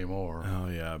way anymore. Oh,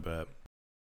 yeah, I bet.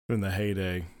 In the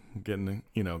heyday, getting,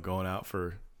 going out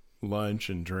for lunch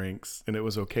and drinks, and it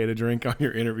was okay to drink on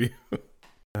your interview.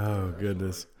 Oh,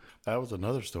 goodness. That was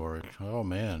another story. Oh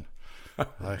man,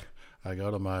 I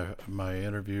go to my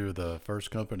interview, the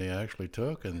first company I actually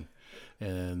took, and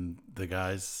the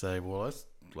guys say, "Well,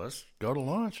 let's go to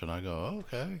lunch," and I go,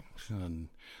 "Okay." And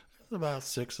there's about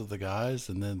 6 of the guys,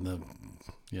 and then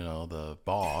the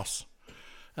boss,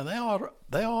 and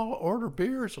they all order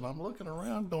beers, and I'm looking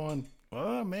around going,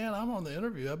 "Oh man, I'm on the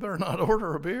interview. I better not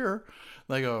order a beer."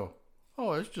 They go,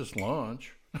 "Oh, it's just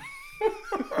lunch."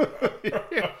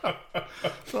 Yeah.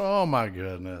 So, oh my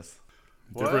goodness.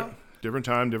 Different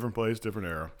time, different place, different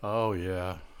era. Oh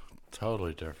yeah,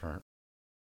 totally different.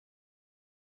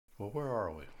 Well, where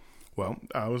are we? Well,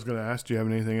 I was going to ask, do you have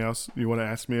anything else you want to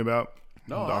ask me about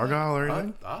No, Argyle or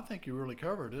anything? I think you really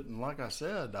covered it, and like I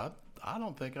said, I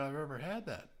don't think I've ever had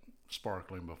that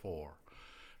sparkling before.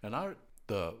 And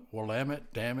the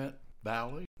Willamette Dammit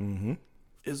Valley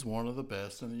is one of the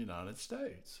best in the United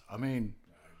States. I mean,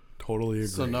 totally agree.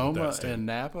 Sonoma and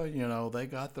Napa, they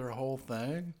got their whole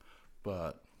thing,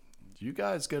 but you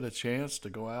guys get a chance to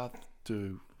go out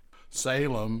to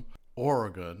Salem,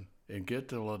 Oregon, and get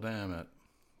to Willamette,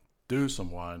 do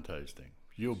some wine tasting.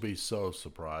 You'll be so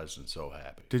surprised and so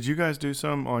happy. Did you guys do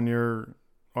some on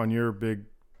your big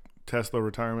Tesla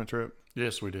retirement trip?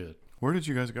 Yes, we did. Where did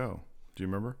you guys go? Do you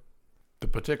remember? The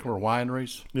particular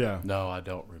wineries? Yeah. No, I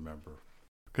don't remember.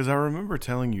 Because I remember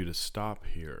telling you to stop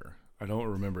here. I don't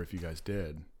remember if you guys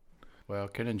did. Well,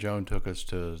 Ken and Joan took us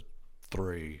to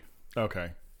 3.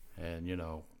 Okay. And,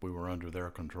 we were under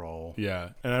their control. Yeah.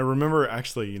 And I remember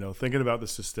actually, thinking about the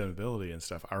sustainability and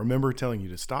stuff. I remember telling you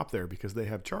to stop there because they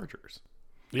have chargers.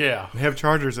 Yeah. They have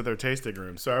chargers at their tasting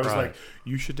room. So I was like,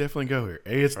 you should definitely go here.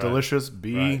 A, it's delicious.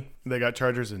 B, they got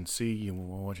chargers. And C, I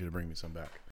want you to bring me some back.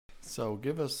 So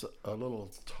give us a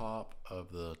little top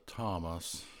of the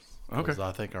Thomas. Okay. Because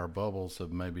I think our bubbles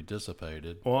have maybe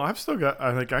dissipated. Well, I've still got,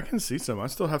 I can see some. I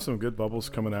still have some good bubbles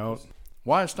coming out.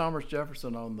 Why is Thomas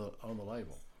Jefferson on the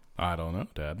label? I don't know,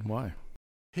 Dad. Why?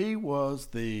 He was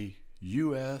the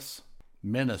U.S.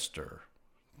 minister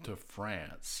to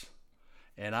France.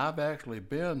 And I've actually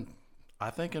been, I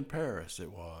think in Paris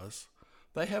it was.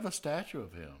 They have a statue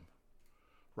of him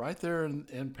right there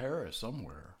in Paris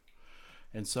somewhere.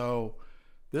 And so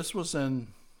this was in,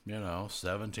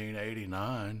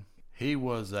 1789. He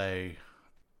was a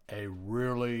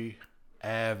really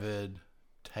avid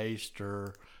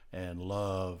taster and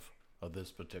love of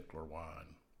this particular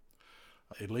wine,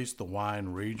 at least the wine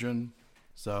region.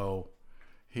 So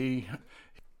he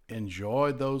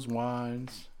enjoyed those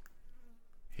wines.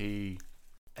 He,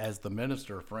 as the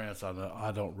minister of France,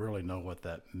 I don't really know what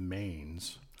that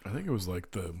means. I think it was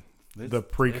like the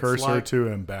precursor like to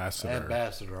ambassador.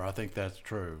 Ambassador, I think that's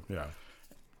true. Yeah.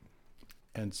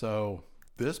 And so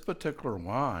this particular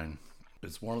wine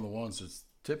is one of the ones that's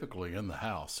typically in the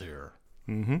house here.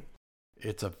 Mm-hmm.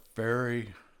 It's a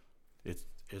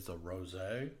it's a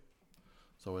rosé,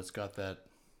 so it's got that,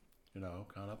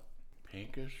 kind of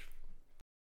pinkish.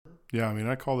 Yeah, I mean,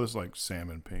 I call this like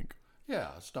salmon pink. Yeah,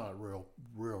 it's not real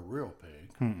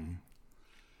pink. Mm-mm.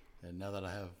 And now that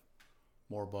I have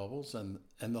more bubbles, and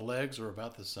the legs are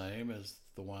about the same as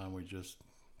the wine we just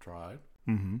tried.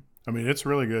 Mm-hmm. I mean, it's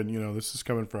really good. This is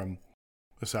coming from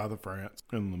the south of France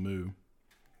in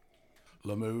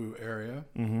Limoux area.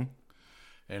 Mm-hmm.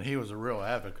 And he was a real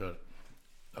advocate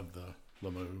of the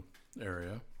Limoux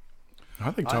area.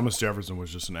 I think Thomas Jefferson was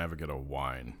just an advocate of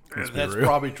wine. That's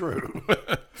probably true.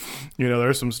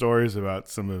 There's some stories about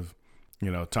some of,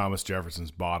 Thomas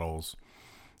Jefferson's bottles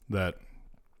that,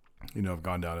 have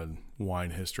gone down in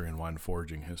wine history and wine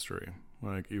foraging history.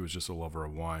 Like, he was just a lover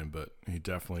of wine, but he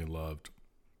definitely loved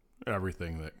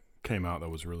everything that came out that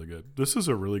was really good. This is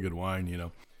a really good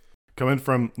wine, coming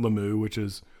from Limoux, which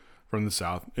is from the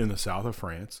south, in the south of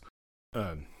France.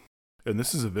 And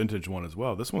this is a vintage one as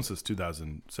well. This one says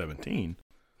 2017.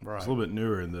 Right. It's a little bit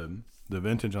newer, and the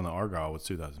vintage on the Argyle was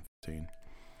 2015.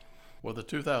 Well, the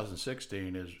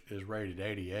 2016 is rated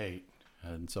 88,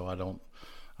 and so I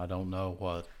don't know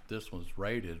what this one's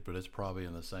rated, but it's probably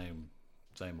in the same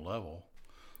level.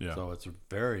 Yeah. So it's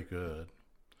very good.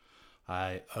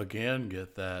 I again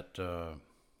get that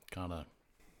kind of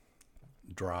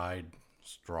dried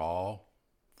straw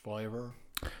flavor.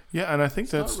 Yeah, and I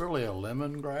think it's not really a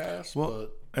lemongrass,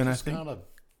 but and just kind of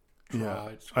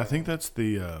dried. Yeah, I think that's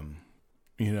the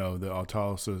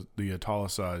the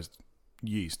italicized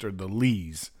yeast, or the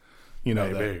lees,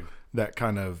 that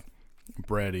kind of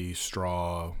bready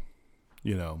straw,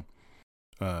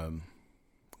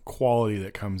 quality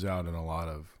that comes out in a lot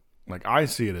of, like, I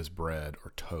see it as bread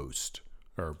or toast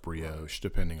or brioche,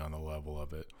 depending on the level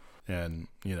of it. And,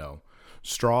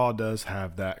 straw does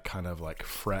have that kind of like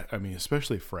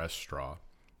especially fresh straw.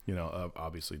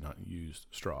 Obviously not used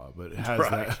straw, but it has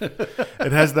that.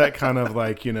 It has that kind of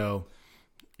like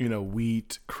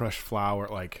wheat, crushed flour,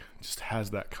 like just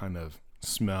has that kind of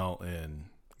smell in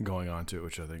going on to it,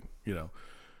 which I think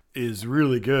is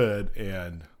really good.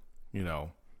 And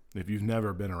if you've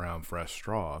never been around fresh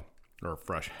straw or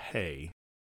fresh hay,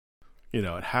 it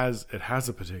has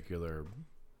a particular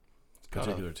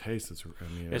taste.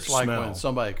 It's like when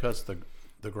somebody cuts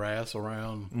the grass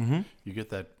around, you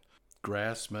get that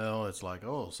grass smell. It's like,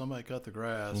 oh, somebody cut the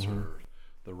grass, or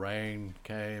the rain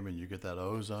came and you get that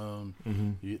ozone.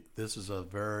 This is a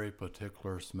very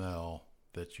particular smell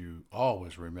that you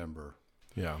always remember.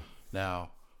 Yeah.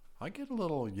 Now, I get a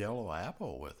little yellow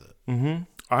apple with it.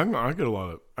 I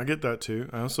get that too.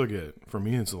 I also get, for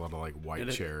me, it's a lot of like white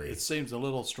cherry. It seems a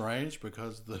little strange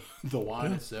because the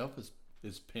wine itself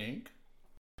is pink.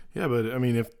 Yeah, but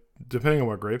if depending on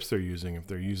what grapes they're using, if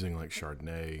they're using like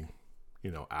Chardonnay,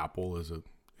 apple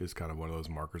is kind of one of those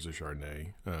markers of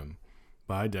Chardonnay.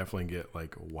 But I definitely get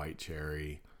like white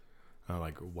cherry,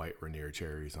 like white Rainier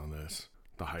cherries on this,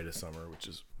 the height of summer, which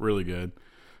is really good.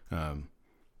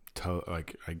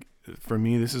 For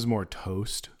me, this is more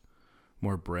toast,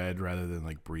 more bread rather than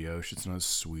like brioche. It's not as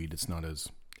sweet. It's not as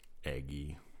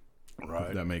eggy. Right.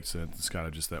 If that makes sense. It's kind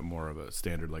of just that more of a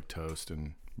standard like toast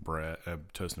and bread,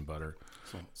 toast and butter.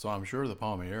 So I'm sure the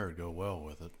Pommier would go well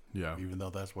with it. Yeah. Even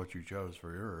though that's what you chose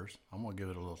for yours. I'm going to give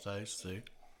it a little taste, see?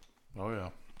 Oh, yeah.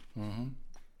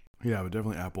 Mm-hmm. Yeah, but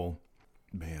definitely apple.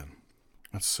 Man,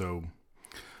 that's so,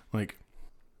 like,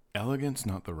 elegant's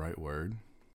not the right word.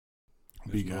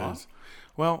 Because,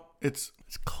 well, it's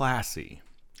classy.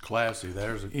 Classy.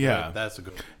 That's a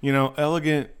good one.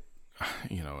 Elegant,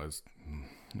 as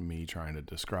me trying to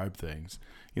describe things,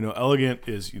 elegant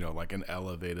is, like an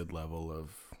elevated level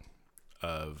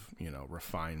of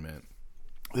refinement.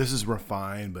 This is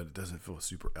refined, but it doesn't feel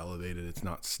super elevated. It's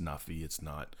not snuffy. It's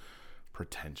not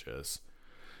pretentious.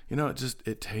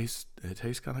 It tastes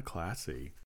kind of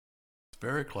classy. It's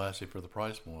very classy for the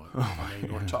price point.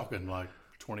 We're talking like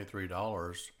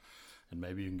 $23, and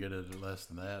maybe you can get it at less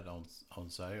than that on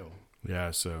sale.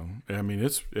 Yeah, so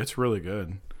it's really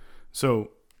good.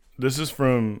 So this is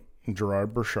from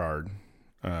Gerard Burchard.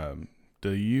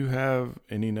 Do you have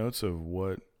any notes of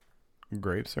what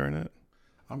grapes are in it?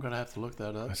 I'm gonna have to look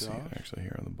that up. I see it actually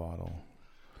here on the bottle.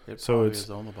 It's on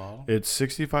the bottle. It's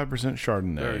 65%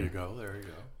 Chardonnay. There you go.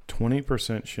 20%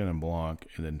 Chenin Blanc,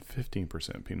 and then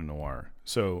 15% Pinot Noir.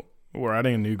 So we're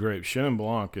adding a new grape. Chenin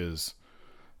Blanc is,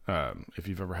 if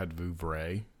you've ever had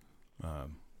Vouvray,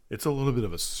 it's a little bit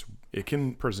of it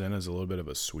can present as a little bit of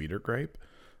a sweeter grape.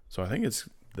 So I think it's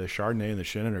the Chardonnay and the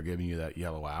Chenin are giving you that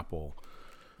yellow apple.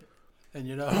 And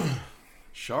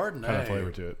Chardonnay kind of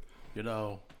flavor to it.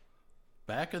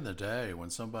 Back in the day when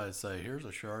somebody'd say, here's a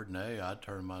Chardonnay, I'd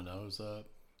turn my nose up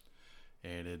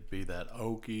and it'd be that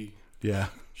oaky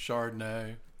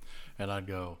Chardonnay. And I'd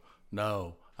go,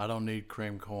 no, I don't need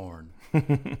cream corn.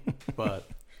 But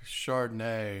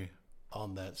Chardonnay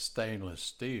on that stainless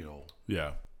steel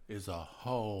is a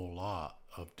whole lot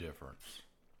of difference.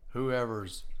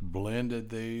 Whoever's blended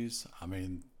these,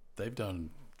 they've done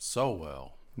so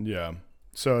well. Yeah.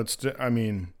 So it's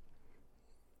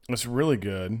really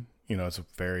good. It's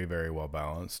very, very well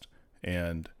balanced.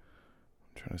 And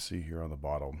I'm trying to see here on the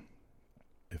bottle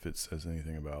if it says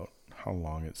anything about how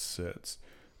long it sits.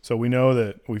 So we know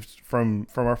that from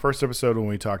our first episode when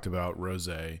we talked about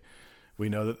rosé, we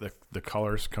know that the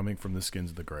color's coming from the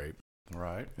skins of the grape.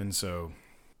 Right. And so,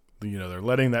 they're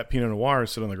letting that Pinot Noir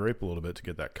sit on the grape a little bit to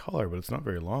get that color, but it's not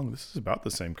very long. This is about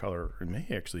the same color. It may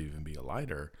actually even be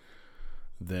lighter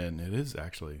than it is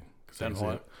actually. Then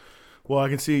what? Well, I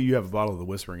can see you have a bottle of the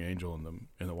Whispering Angel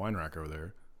in the wine rack over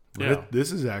there. Yeah.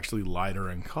 This is actually lighter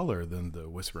in color than the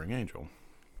Whispering Angel.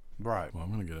 Right. Well,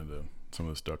 I'm going to get into some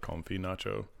of this duck confit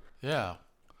nacho. Yeah.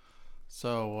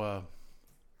 So,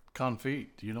 confit,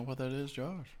 do you know what that is,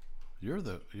 Josh? You're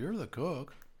the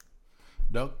cook.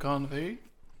 Duck confit?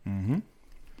 Mm-hmm.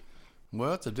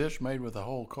 Well, it's a dish made with a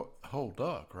whole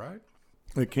duck, right?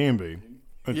 It can be.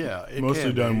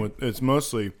 It's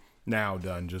mostly now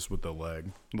done just with the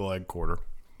leg quarter.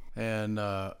 And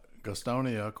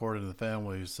Gastonia, according to the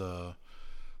families, the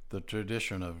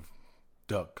tradition of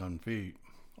duck confit,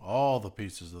 all the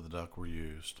pieces of the duck were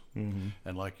used. Mm-hmm.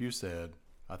 And like you said,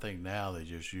 I think now they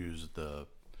just use the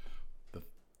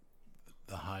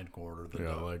hind quarter,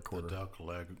 leg quarter. the duck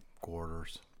leg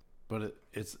quarters. But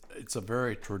it's a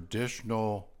very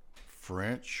traditional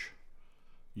French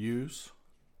use.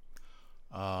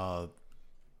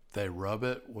 They rub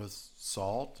it with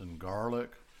salt and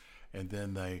garlic, and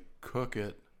then they cook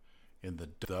it in the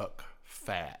duck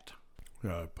fat.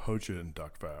 Poach it in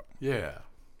duck fat. Yeah.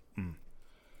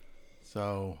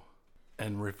 So,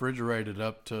 and refrigerate it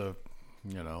up to,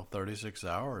 36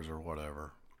 hours or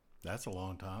whatever. That's a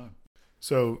long time.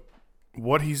 So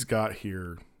what he's got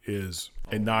here is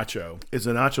a nacho. It's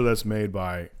a nacho that's made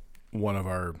by one of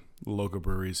our local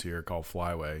breweries here called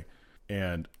Flyway.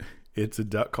 And it's a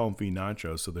duck confit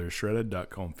nacho. So there's shredded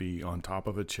duck confit on top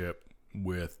of a chip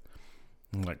with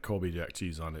like Colby Jack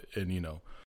cheese on it. And,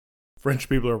 French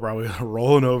people are probably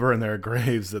rolling over in their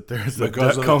graves that there's a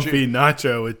duck confit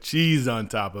nacho with cheese on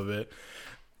top of it.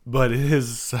 But it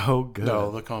is so good. No,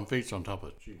 the confit's on top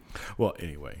of the cheese. Well,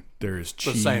 anyway, there is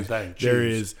cheese. The same thing.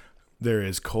 Cheese. There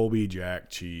is Colby Jack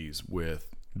cheese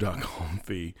with duck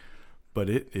confit, but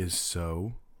it is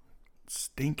so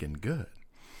stinking good.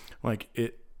 Like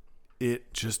it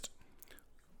just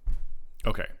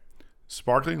okay.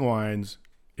 Sparkling wines,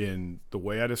 in the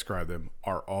way I describe them,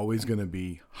 are always going to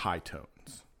be high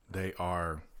tones. They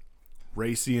are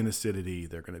racy in acidity.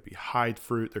 They're going to be high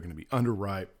fruit. They're going to be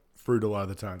underripe fruit a lot of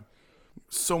the time.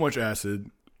 So much acid,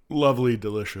 lovely,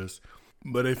 delicious.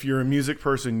 But if you're a music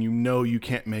person, you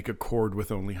can't make a chord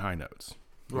with only high notes.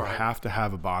 You have to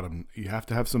have a bottom. You have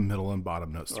to have some middle and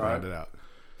bottom notes to round it out.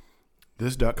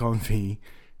 This duck confit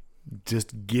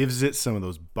just gives it some of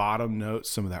those bottom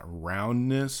notes, some of that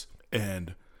roundness,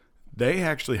 and they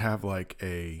actually have like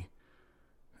a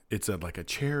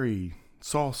cherry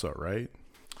salsa, right?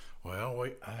 Well,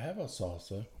 wait, I have a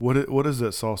salsa. What is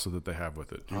that salsa that they have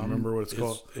with it? Do you remember what it's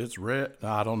called? It's red. No,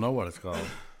 I don't know what it's called,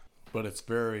 but it's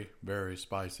very, very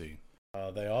spicy.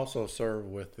 They also serve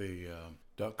with the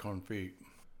duck confit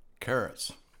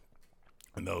carrots,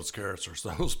 and those carrots are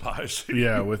so spicy.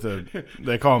 Yeah,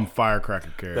 they call them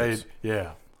firecracker carrots.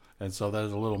 And so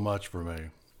that's a little much for me.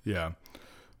 Yeah,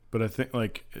 but I think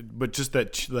just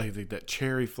that that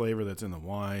cherry flavor that's in the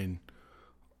wine,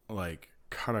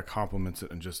 kind of complements it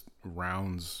and just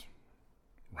rounds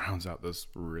out this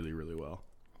really, really well.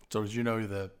 So did you know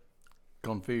that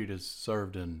confit is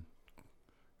served in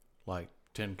like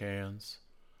tin cans,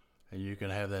 and you can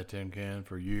have that tin can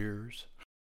for years?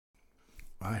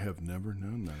 I have never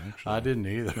known that, actually. I didn't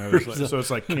either. No, so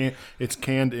it's like it's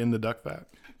canned in the duck fat?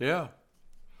 Yeah.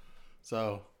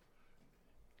 So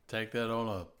take that on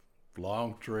a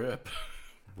long trip,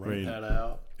 bring that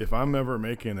out. If I'm ever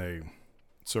making a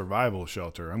survival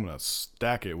shelter, I'm going to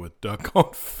stack it with duck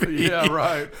confit. Yeah,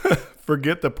 right.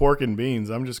 Forget the pork and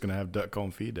beans. I'm just going to have duck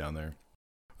confit down there.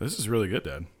 This is really good,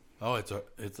 Dad. Oh, it's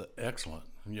excellent.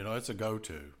 It's a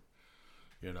go-to.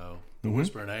 The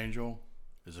Whispering Angel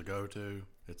is a go-to.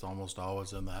 It's almost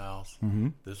always in the house. Mm-hmm.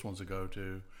 This one's a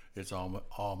go-to. It's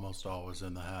almost always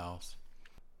in the house.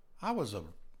 I was a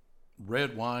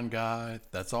red wine guy.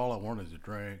 That's all I wanted to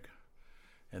drink.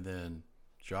 And then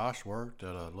Josh worked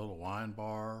at a little wine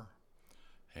bar,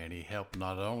 and he helped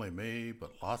not only me,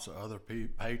 but lots of other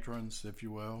patrons, if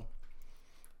you will.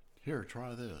 Here,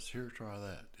 try this. Here, try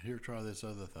that. Here, try this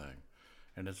other thing.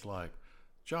 And it's like,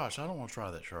 Josh, I don't want to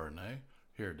try that Chardonnay.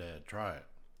 Here, Dad, try it.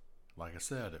 Like I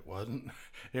said, it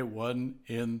wasn't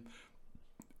in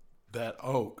that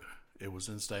oak. It was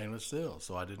in stainless steel,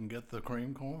 so I didn't get the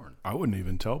cream corn.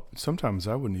 Sometimes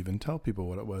I wouldn't even tell people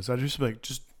what it was. I'd just be like,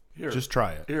 just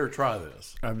try it. Here, try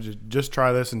this. Just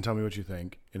try this and tell me what you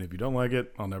think. And if you don't like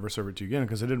it, I'll never serve it to you again,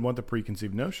 because I didn't want the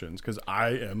preconceived notions. Because I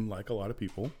am like a lot of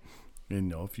people.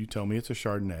 If you tell me it's a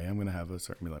Chardonnay, I'm going to have a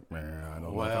certain be like, I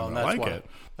don't know if I'm gonna like it.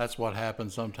 That's what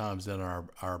happens sometimes in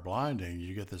our blinding.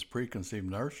 You get this preconceived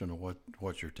notion of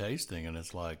what you're tasting, and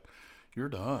it's like, you're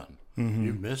done. Mm-hmm.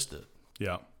 You missed it.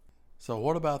 Yeah. So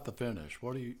what about the finish?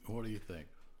 What do you think?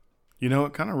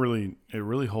 It kind of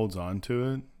really holds on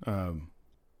to it.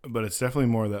 But it's definitely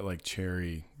more that like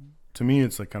cherry. To me,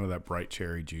 it's like kind of that bright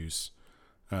cherry juice,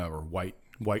 or white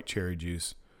cherry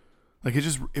juice. Like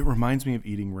it reminds me of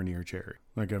eating Rainier cherry.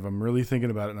 Like if I'm really thinking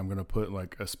about it and I'm going to put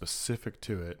like a specific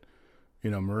to it,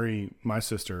 Marie, my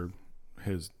sister,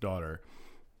 his daughter,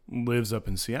 lives up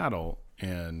in Seattle,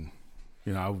 and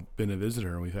I've been a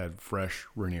visitor and we've had fresh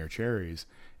Rainier cherries,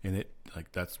 and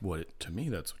that's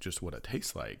just what it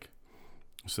tastes like.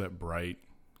 It's that bright,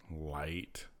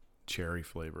 light cherry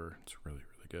flavor. It's really,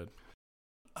 really good.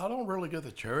 I don't really get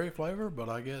the cherry flavor, but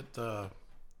I get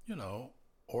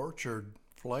orchard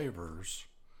flavors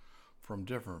from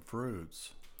different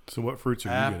fruits. So what fruits are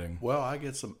you getting? Well, I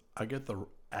get the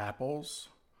apples.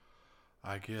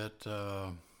 I get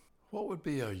what would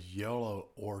be a yellow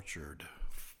orchard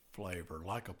flavor,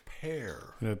 like a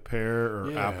pear. A pear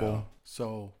or apple.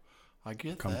 So I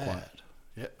get kumquat. That.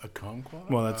 Yeah, a kumquat.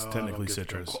 Well, that's technically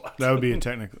citrus. That would be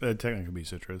that'd technically be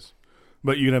citrus.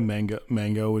 But you'd have mango.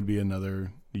 Mango would be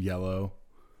another yellow,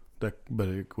 but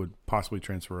it would possibly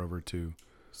transfer over to.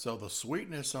 So the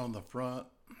sweetness on the front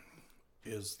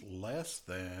is less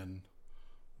than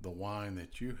the wine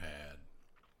that you had,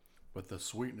 but the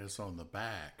sweetness on the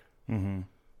back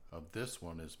of this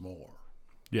one is more.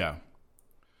 Yeah.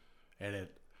 And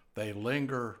they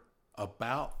linger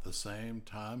about the same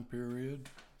time period.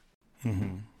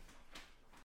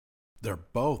 They're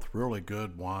both really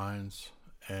good wines,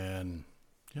 and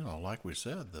like we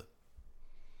said, the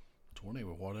 $20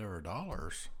 or whatever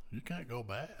dollars, you can't go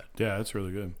bad. Yeah, it's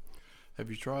really good. Have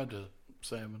you tried the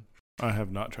salmon? I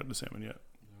have not tried the salmon yet.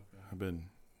 Okay. I've been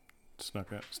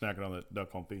snacking on the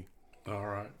duck confit. All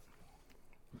right.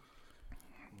 Why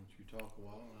don't you talk a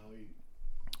while and I'll eat?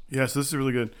 Yes, this is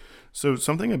really good. So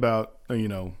something about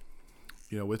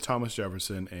with Thomas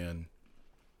Jefferson and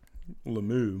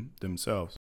Limoux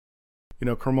themselves,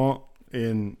 Cremant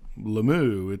in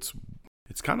Limoux, it's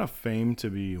kind of famed to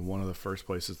be one of the first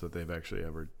places that they've actually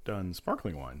ever done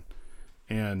sparkling wine,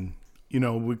 and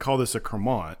we call this a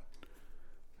Cremant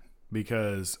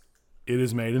because it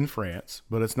is made in France,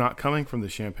 but it's not coming from the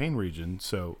Champagne region.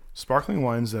 So sparkling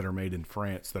wines that are made in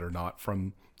France that are not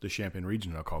from the Champagne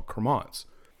region are called Cremants.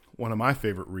 One of my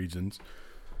favorite regions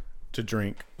to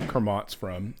drink Cremants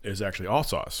from is actually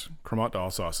Alsace. Cremant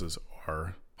d'Alsaces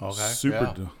are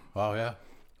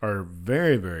are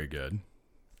very, very good.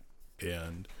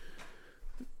 And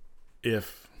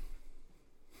if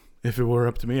it were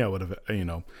up to me, I would have,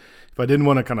 if I didn't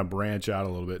want to kind of branch out a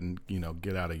little bit and,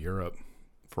 get out of Europe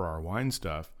for our wine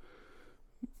stuff,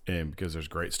 and because there's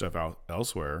great stuff out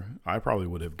elsewhere, I probably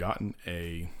would have gotten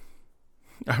a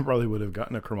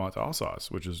Cremant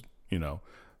d'Alsace, which is,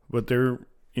 but there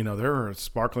are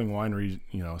sparkling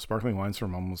wines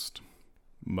from almost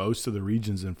most of the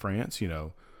regions in France.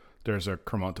 There's a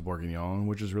Cremant de Bourguignon,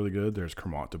 which is really good. There's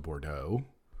Cremant de Bordeaux.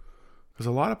 Because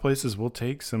a lot of places will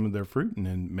take some of their fruit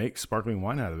and make sparkling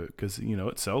wine out of it because,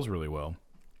 it sells really well.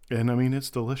 And, it's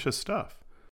delicious stuff.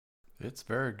 It's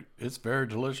very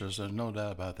delicious. There's no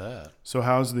doubt about that. So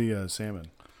how's the salmon?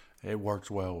 It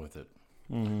works well with it.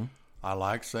 Mm-hmm. I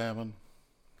like salmon.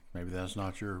 Maybe that's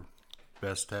not your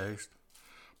best taste.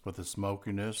 But the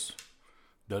smokiness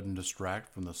doesn't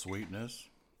distract from the sweetness.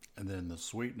 And then the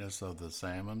sweetness of the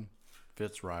salmon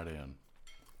fits right in.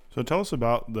 So tell us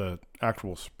about the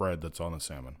actual spread that's on the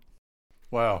salmon.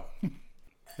 Well,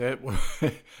 it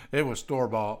was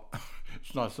store-bought.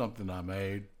 It's not something I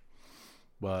made.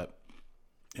 But,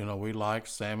 we like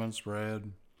salmon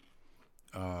spread.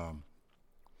 You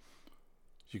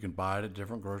can buy it at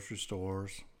different grocery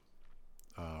stores.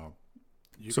 You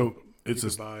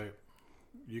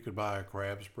could buy a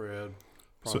crab spread.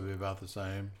 Probably about the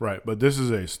same. Right, but this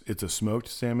is it's a smoked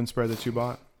salmon spread that you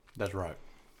bought? That's right.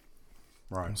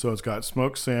 Right. So it's got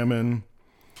smoked salmon.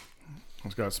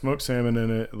 It's got smoked salmon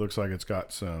in it. It looks like it's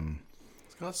got some.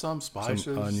 It's got some spices,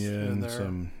 some onion, in there.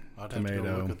 some I'd tomato. Have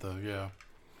to go look at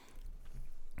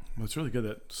Well, it's really good.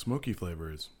 That smoky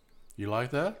flavor is. You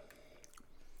like that?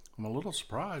 I'm a little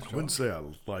surprised. I wouldn't say I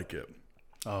like it.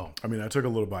 Oh. I took a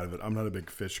little bite of it. I'm not a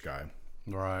big fish guy.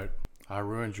 Right. I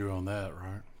ruined you on that,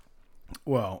 right?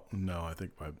 Well, no, I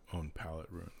think my own palate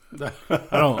ruined that.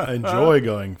 I don't enjoy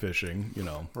going fishing,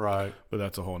 Right. But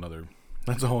that's a whole nother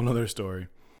story.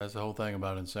 That's the whole thing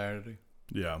about insanity.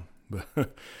 Yeah.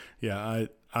 But yeah,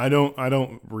 I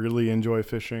don't really enjoy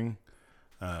fishing.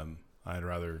 I'd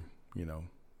rather,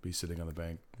 be sitting on the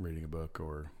bank reading a book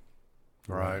or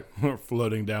right. or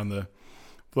floating down the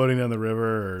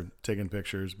river or taking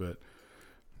pictures, but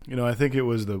I think it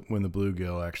was when the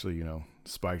bluegill actually,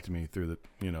 spiked me through the,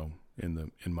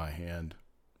 in my hand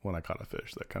when I caught a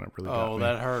fish. That kind of really got me.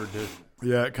 That hurt, dude.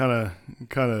 Yeah, it kind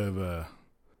of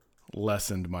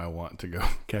lessened my want to go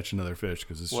catch another fish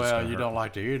because it's just you don't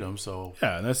like to eat them, so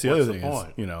yeah, and that's the other thing. Is,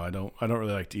 I don't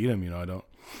really like to eat them. I don't.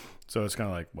 So it's kind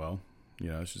of like, well,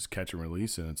 it's just catch and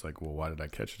release, and it's like, well, why did I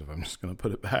catch it if I'm just going to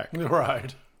put it back?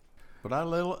 Right. But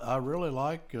I really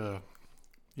like the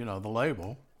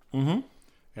label. Mm-hmm.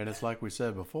 And it's like we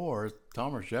said before,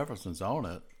 Thomas Jefferson's on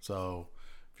it. So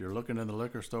if you're looking in the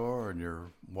liquor store and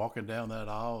you're walking down that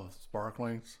aisle of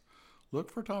sparklings,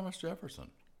 look for Thomas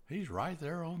Jefferson. He's right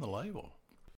there on the label.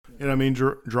 And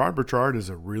Gerard Bertrand is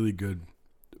a really good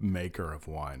maker of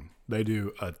wine. They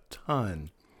do a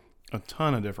ton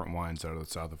of different wines out of the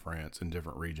south of France in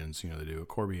different regions. They do a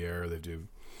Corbière, they do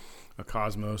a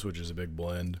Cosmos, which is a big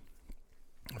blend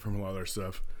from a lot of their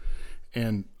stuff.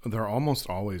 And they're almost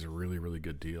always really, really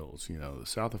good deals. The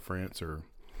south of France, or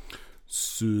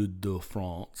Sud de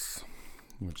France,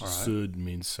 which Sud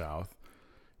means south,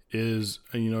 is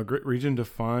a great region to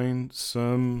find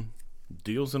some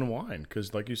deals in wine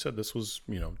because, like you said, this was,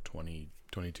 $20, $22,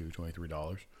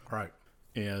 $23. Right.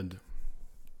 And,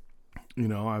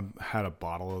 I've had a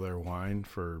bottle of their wine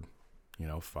for,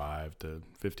 $5 to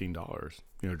 $15,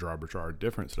 Drawbridge,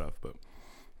 different stuff.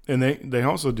 And they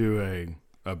also do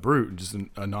a brut, just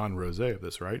a non-rosé of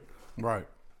this, right? Right.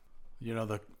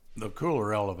 The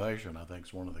cooler elevation, I think,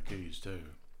 is one of the keys, too.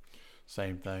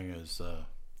 Same ththing as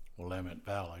Willamette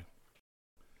Valley.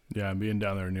 Yeah, and being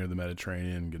down there near the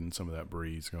Mediterranean, getting some of that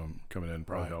breeze coming in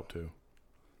probably helped, too.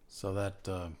 So that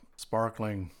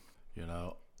sparkling,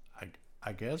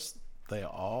 I guess they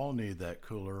all need that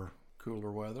cooler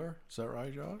weather. Is that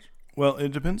right, Josh? Well,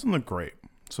 it depends on the grape.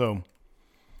 So,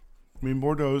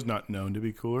 Bordeaux is not known to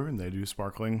be cooler, and they do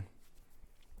sparkling.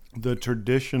 The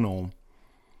traditional,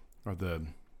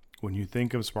 when you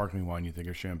think of sparkling wine, you think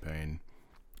of Champagne.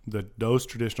 Those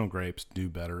traditional grapes do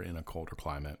better in a colder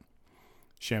climate.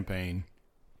 Champagne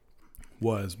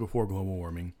was, before global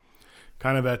warming,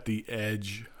 kind of at the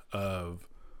edge of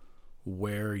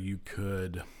where you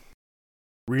could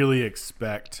really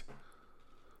expect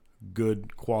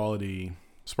good quality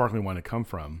sparkling wine to come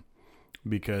from,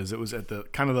 because it was at the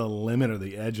kind of the limit or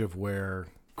the edge of where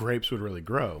grapes would really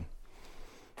grow.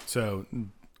 So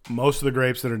most of the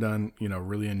grapes that are done,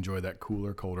 really enjoy that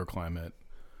cooler, colder climate.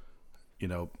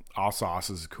 Alsace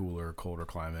is cooler, colder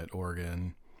climate.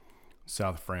 Oregon,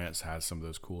 South France has some of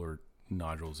those cooler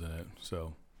nodules in it.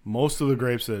 So most of the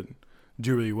grapes that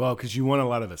do really well, because you want a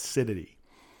lot of acidity.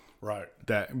 Right.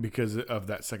 That because of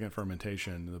that second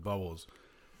fermentation, the bubbles.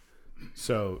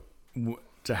 So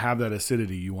to have that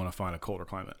acidity, you want to find a colder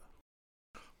climate.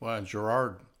 Well, and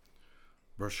Gerard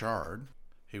Bouchard,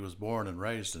 he was born and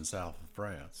raised in south of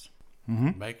France,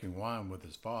 making wine with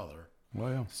his father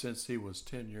since he was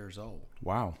 10 years old.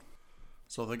 Wow.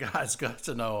 So the guy's got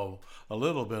to know a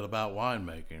little bit about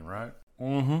winemaking, right?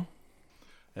 Mm-hmm.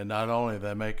 And not only are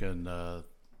they making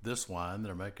this wine,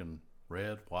 they're making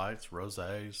red, whites,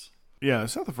 rosés. Yeah,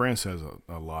 south of France has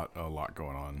a lot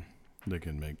going on.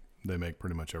 They make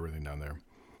pretty much everything down there.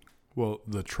 Well,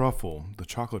 the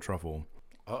chocolate truffle,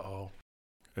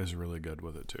 is really good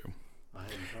with it too. I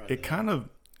haven't tried that.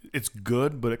 It's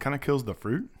good, but it kind of kills the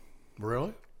fruit.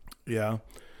 Really? Yeah,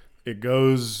 it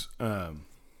goes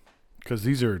because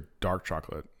these are dark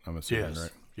chocolate. I'm assuming,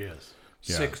 right? Yes.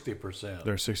 Yeah. 60%.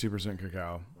 They're 60%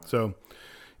 cacao. Right. So,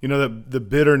 the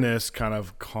bitterness kind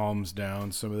of calms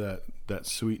down some of that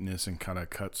sweetness and kind of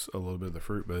cuts a little bit of the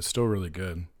fruit, but it's still really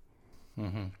good.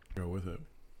 Mm-hmm. Go with it.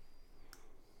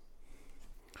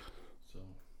 So,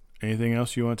 anything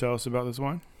else you want to tell us about this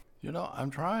wine?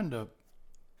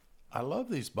 I love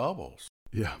these bubbles.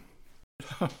 Yeah.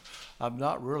 I've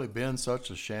not really been such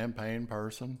a champagne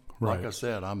person. Right. Like I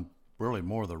said, I'm really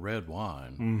more the red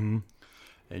wine. Mm-hmm.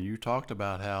 And you talked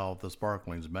about how the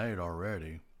sparkling's made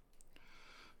already.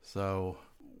 So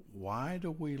why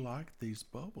do we like these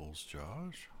bubbles,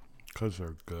 Josh? Because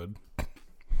they're good.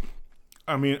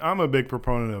 I'm a big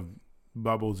proponent of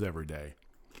bubbles every day.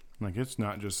 Like, it's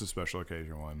not just a special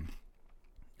occasion one.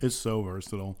 It's so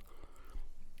versatile.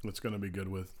 It's going to be good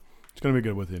with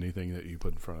anything that you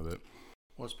put in front of it.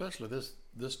 Well, especially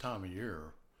this time of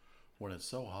year when it's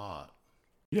so hot.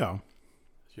 Yeah.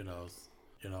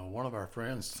 One of our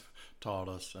friends taught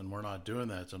us, and we're not doing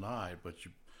that tonight, but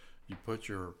you put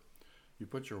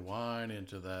your wine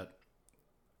into that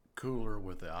cooler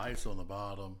with the ice on the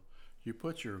bottom. You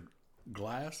put your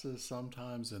glasses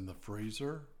sometimes in the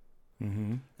freezer,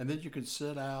 and then you can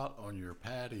sit out on your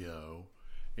patio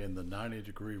in the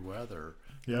 90-degree weather.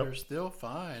 Yep. You're still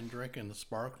fine drinking a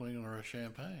sparkling or a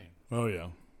champagne. Oh yeah.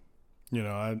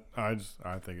 I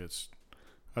think it's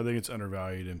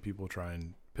undervalued and people try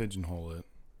and pigeonhole it.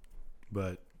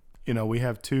 But we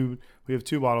have two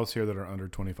bottles here that are under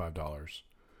 $25.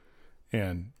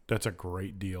 And that's a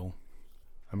great deal.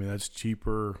 That's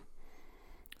cheaper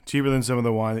than some of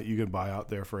the wine that you could buy out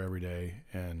there for every day,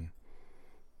 and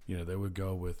they would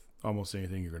go with almost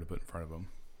anything you're going to put in front of them.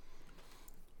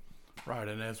 Right,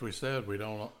 and as we said, we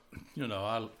don't.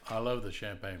 I love the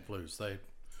Champagne Flutes.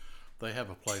 They have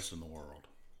a place in the world.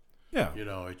 Yeah.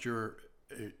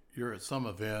 You're at some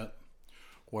event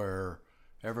where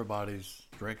everybody's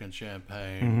drinking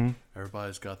champagne.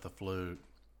 Everybody's got the flute.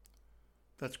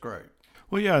 That's great.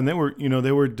 Well, yeah, and they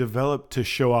were developed to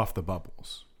show off the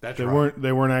bubbles.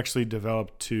 They weren't actually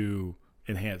developed to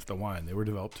enhance the wine. They were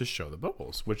developed to show the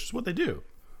bubbles, which is what they do.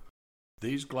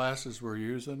 These glasses we're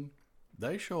using,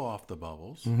 they show off the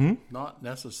bubbles, not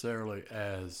necessarily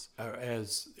as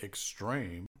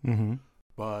extreme,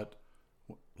 but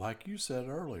like you said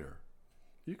earlier,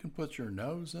 you can put your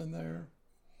nose in there,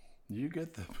 You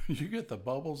get the you get the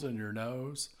bubbles in your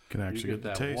nose. Can actually You get get the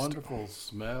that taste. wonderful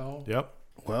smell. Yep.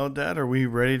 Well, Dad, are we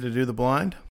ready to do the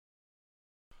blind?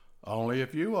 Only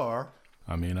if you are.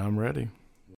 I mean, I'm ready.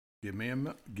 Give me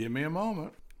a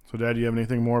moment. So, Dad, do you have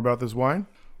anything more about this wine?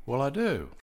 Well, I do.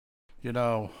 You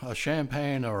know, a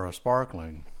champagne or a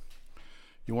sparkling,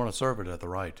 you want to serve it at the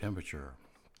right temperature.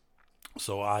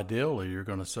 So ideally, you're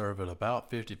going to serve it about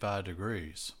 55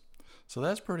 degrees. So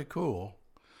that's pretty cool.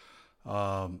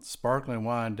 Sparkling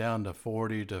wine down to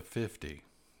 40 to 50.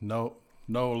 No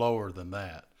lower than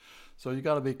that. So you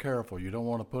got to be careful. You don't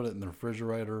want to put it in the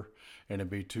refrigerator and it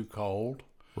be too cold.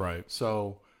 Right.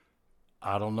 So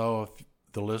I don't know if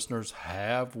the listeners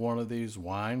have one of these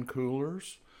wine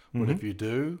coolers, but if you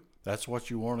do, that's what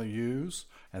you want to use,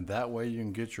 and that way you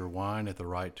can get your wine at the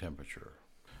right temperature.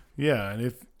 Yeah,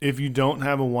 and if you don't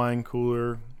have a wine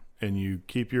cooler and you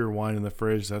keep your wine in the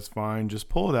fridge, that's fine. Just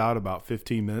pull it out about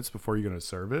 15 minutes before you're going to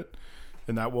serve it,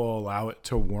 and that will allow it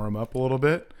to warm up a little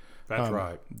bit. That's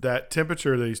right. That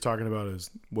temperature that he's talking about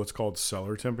is what's called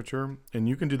cellar temperature, and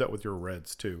you can do that with your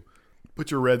reds too.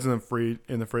 Put your reds in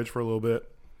the fridge for a little bit,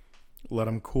 let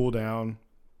them cool down.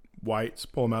 Whites,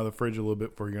 pull them out of the fridge a little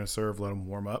bit before you're going to serve, let them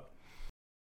warm up,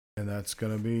 and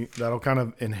that'll kind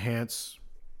of enhance.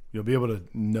 You'll be able to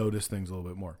notice things a little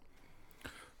bit more.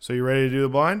 So you ready to do the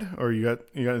blind, or you got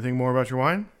anything more about your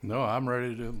wine? No, I'm ready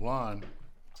to do the blind.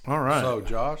 All right. So,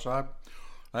 Josh, I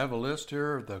have a list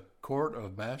here of the Court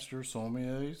of Master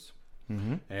Sommeliers,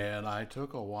 and I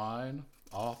took a wine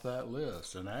off that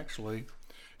list, and actually,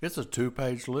 it's a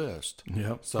 2-page list.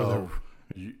 Yep. So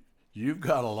you've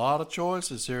got a lot of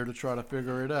choices here to try to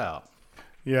figure it out.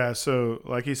 Yeah. So,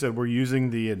 like he said, we're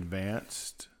using the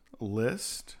advanced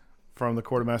list from the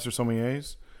Court of Master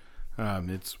Sommeliers.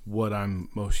 It's what I'm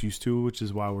most used to, which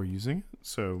is why we're using it.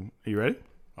 So, are you ready?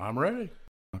 I'm ready.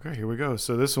 Okay, here we go.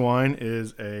 So this wine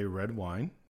is a red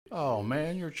wine. Oh,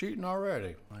 man, you're cheating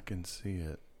already. I can see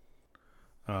it.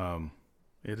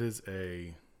 It is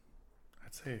I'd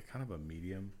say kind of a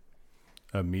medium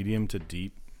to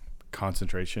deep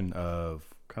concentration of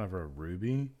kind of a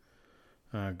ruby,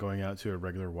 going out to a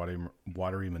regular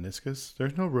watery meniscus.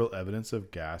 There's no real evidence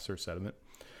of gas or sediment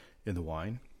in the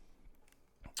wine.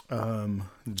 So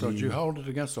did you hold it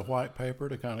against a white paper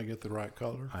to kind of get the right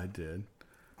color? I did.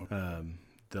 Okay.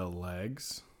 The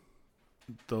legs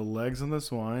on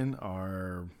this wine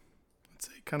are, let's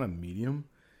say, kind of medium,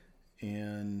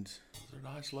 and they're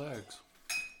nice legs.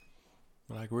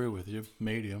 But I agree with you,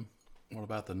 medium. What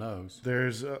about the nose?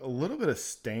 There's a little bit of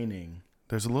staining.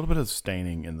 There's a little bit of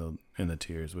staining in the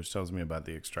tears, which tells me about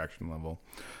the extraction level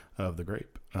of the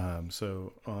grape.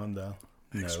 So on the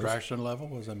extraction level,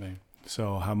 what does that mean?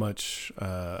 So how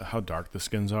dark the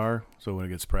skins are. So when it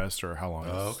gets pressed, or how long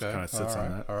it kind of sits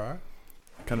on that. All right.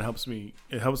 Kind of helps me.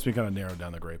 It helps me kind of narrow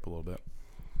down the grape a little bit.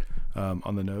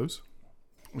 On the nose,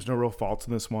 there's no real faults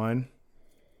in this wine.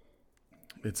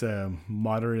 It's a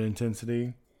moderate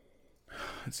intensity.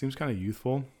 It seems kind of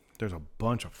youthful. There's a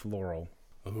bunch of floral.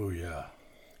 Oh yeah,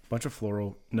 bunch of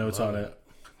floral notes on it.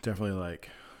 Definitely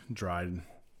like dried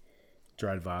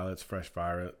violets, fresh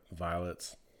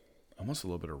violets. Almost a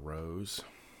little bit of rose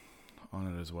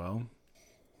on it as well.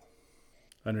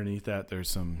 Underneath that, there's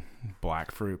some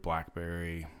black fruit,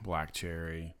 blackberry, black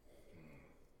cherry.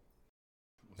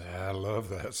 Yeah, I love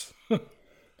that.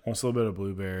 Almost a little bit of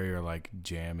blueberry or like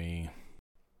jammy.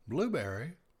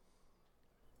 Blueberry?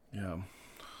 Yeah.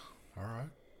 All right.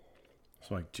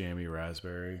 It's like jammy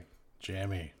raspberry.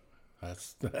 Jammy.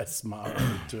 That's my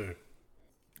word too.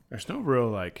 There's no real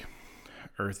like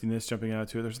earthiness jumping out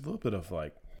to it. There's a little bit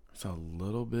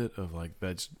of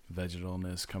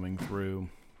vegetalness coming through.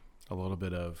 A little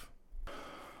bit of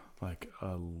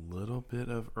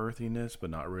earthiness, but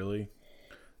not really.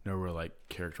 No real like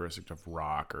characteristic of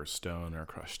rock or stone or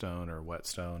crushed stone or wet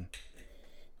stone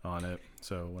on it.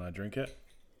 So when I drink it,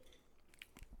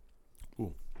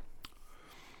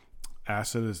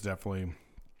 acid is definitely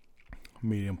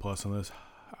medium plus on this.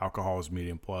 Alcohol is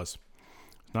medium plus.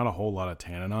 Not a whole lot of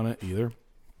tannin on it either.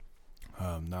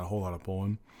 Not a whole lot of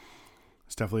pulling.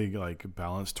 It's definitely like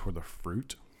balanced toward the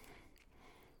fruit.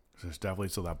 There's definitely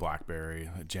still that blackberry,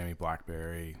 that jammy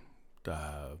blackberry,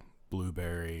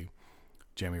 blueberry,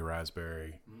 jammy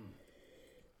raspberry.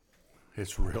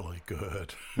 It's really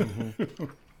good. Mm-hmm.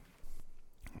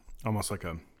 Almost like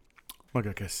a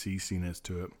cassiness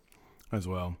to it as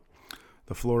well.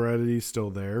 The floridity is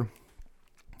still there.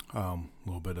 A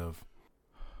little bit of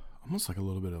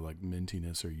like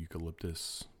mintiness or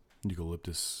eucalyptus. No,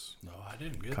 I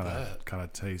didn't get that. Kind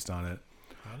of taste on it.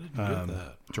 I didn't get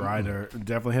that. Dried herb,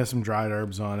 definitely has some dried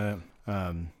herbs on it.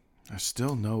 There's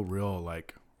still no real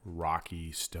like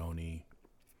rocky, stony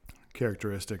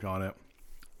characteristic on it.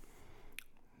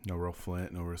 No real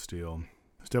flint, no real steel.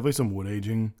 There's definitely some wood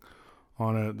aging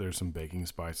on it. There's some baking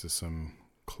spices, some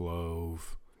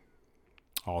clove,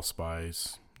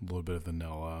 allspice, a little bit of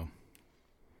vanilla.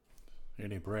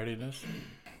 Any breadiness?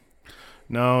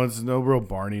 No, it's no real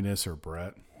barniness or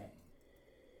Brett.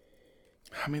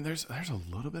 I mean, there's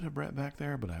a little bit of Brett back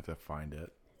there, but I have to find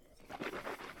it.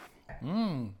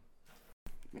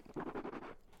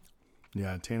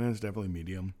 Yeah, tannin is definitely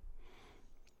medium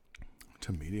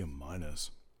to medium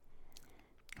minus.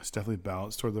 It's definitely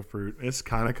balanced toward the fruit. It's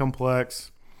kind of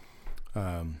complex.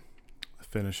 The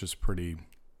finish is pretty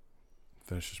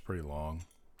long,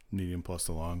 medium plus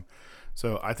the long.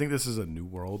 So I think this is a New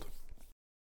World.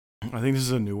 I think this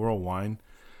is a New World wine.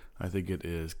 I think it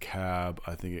is Cab.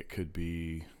 I think it could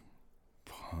be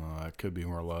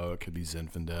Merlot. It could be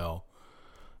Zinfandel.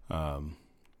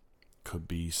 Could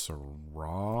be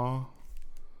Syrah.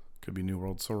 Could be New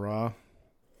World Syrah.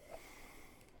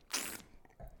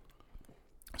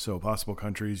 So possible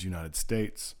countries: United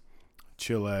States,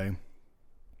 Chile,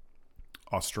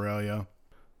 Australia.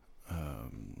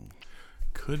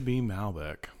 Could be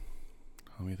Malbec.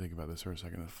 Let me think about this for a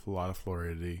second. A lot of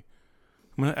floridity.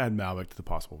 I'm going to add Malbec to the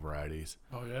possible varieties.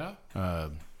 Oh, yeah?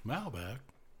 Malbec?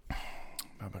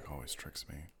 Malbec always tricks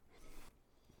me.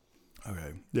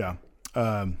 Okay, yeah.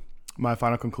 My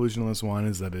final conclusion on this wine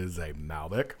is that it is a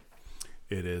Malbec.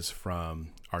 It is from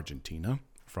Argentina,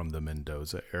 from the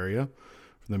Mendoza area,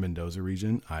 from the Mendoza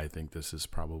region. I think this is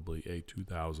probably a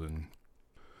 2000.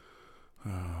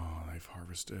 They've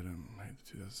harvested in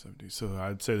 2017. So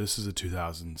I'd say this is a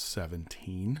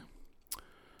 2017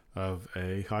 of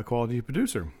a high quality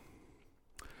producer.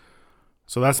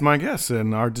 So that's my guess,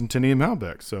 an Argentinian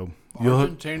Malbec. So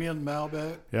Argentinian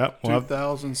Malbec? Yep.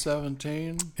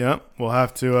 2017? Yep. We'll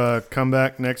have to come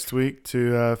back next week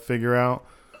to figure out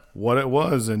what it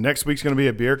was. And next week's going to be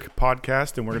a beer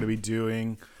podcast, and we're going to be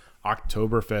doing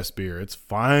Oktoberfest beer. It's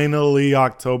finally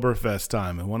Oktoberfest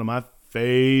time, and one of my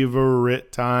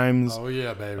favorite times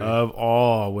of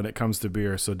all when it comes to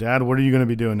beer. So, Dad, what are you going to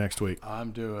be doing next week?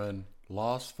 I'm doing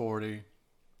Lost 40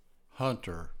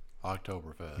 Hunter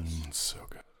Oktoberfest. It's so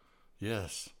good.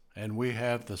 Yes, and we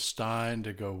have the Stein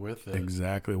to go with it.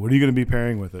 Exactly. What are you going to be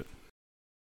pairing with it?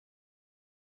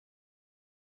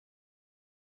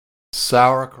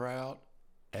 Sauerkraut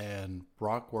and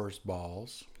bratwurst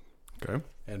balls. Okay.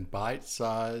 And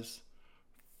bite-sized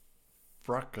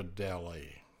fricadelle.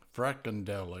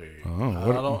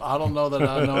 Oh, I don't know that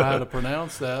I know how to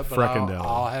pronounce that, but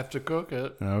I'll have to cook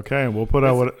it. Okay, we'll put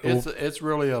out it's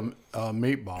really a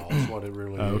meatball is what it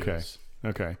really is.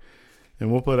 Okay,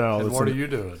 and we'll put out. And what are you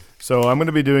doing? So I'm going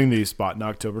to be doing the Spaten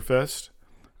Oktoberfest.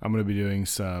 I'm going to be doing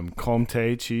some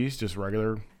Comté cheese, just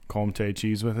regular Comté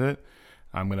cheese with it.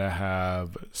 I'm going to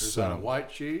have Is that a white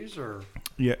cheese or?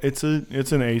 Yeah, it's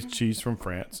an aged cheese from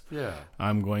France. Yeah.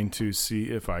 I'm going to see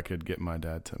if I could get my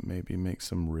dad to maybe make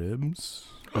some ribs.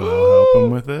 And I'll help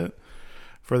him with it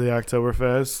for the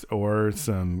Oktoberfest, or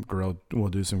we'll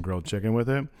do some grilled chicken with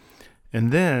it.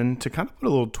 And then to kind of put a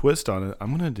little twist on it,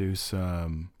 I'm going to do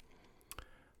some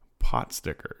pot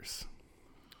stickers.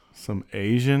 Some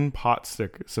Asian pot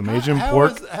stickers, some Asian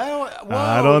pork.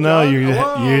 I don't know.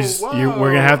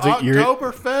 We're gonna have to.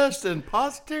 Oktoberfest and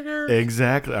pot stickers.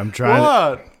 Exactly. I'm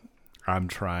trying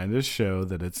to show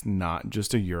that it's not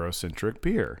just a Eurocentric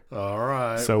beer. All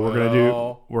right. So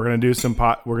we're gonna do some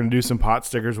pot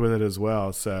stickers with it as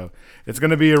well. So it's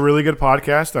gonna be a really good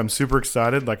podcast. I'm super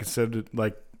excited. Like I said,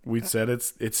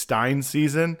 it's Stein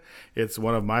season. It's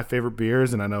one of my favorite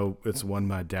beers, and I know it's one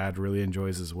my dad really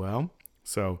enjoys as well.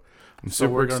 So I'm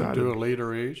super excited. So we're going to do a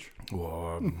liter each?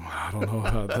 Well, I don't know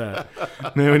about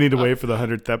that. Maybe we need to wait for the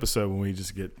 100th episode when we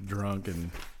just get drunk and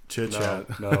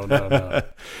chit-chat. No.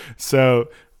 So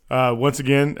once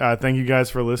again, thank you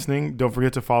guys for listening. Don't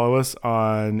forget to follow us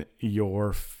on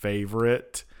your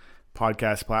favorite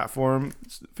podcast platform.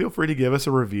 Feel free to give us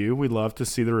a review. We'd love to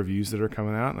see the reviews that are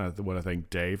coming out. And I want to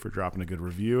thank Dave for dropping a good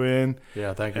review in.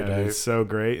 Yeah, thank you, Dave. It's so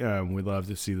great. We'd love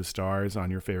to see the stars on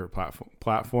your favorite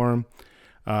platform.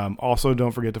 Also,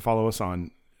 don't forget to follow us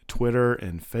on Twitter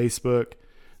and Facebook.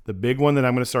 The big one that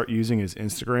I'm going to start using is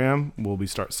Instagram. We'll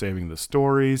start saving the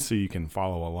stories so you can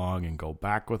follow along and go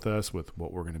back with us with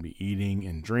what we're going to be eating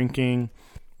and drinking.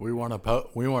 We want to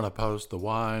post the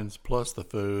wines plus the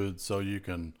food so you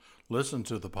can listen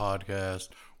to the podcast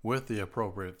with the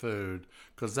appropriate food,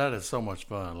 because that is so much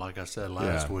fun. Like I said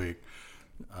last week,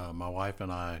 my wife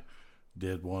and I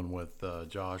did one with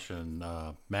Josh and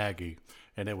Maggie,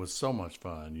 and it was so much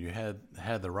fun. You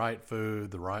had the right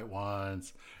food, the right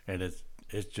wines, and it's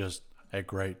just a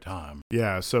great time.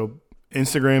 Yeah, so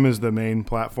Instagram is the main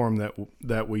platform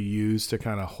that we use to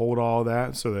kind of hold all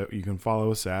that, so that you can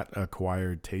follow us at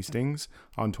Acquired Tastings.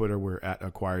 On Twitter, we're at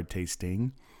Acquired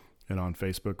Tasting, and on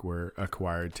Facebook, we're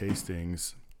Acquired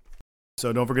Tastings.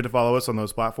 So don't forget to follow us on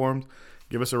those platforms.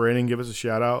 Give us a rating, give us a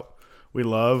shout out. We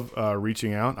love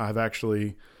reaching out. I've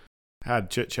actually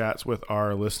had chit chats with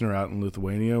our listener out in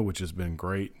Lithuania, which has been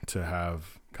great to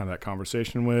have kind of that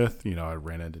conversation with. I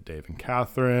ran into Dave and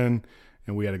Catherine,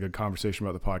 and we had a good conversation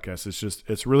about the podcast.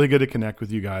 It's really good to connect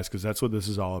with you guys, because that's what this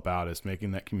is all about, is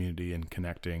making that community and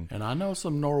connecting. And I know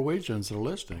some Norwegians that are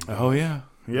listening. Oh, yeah.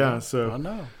 Yeah. So I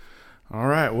know. All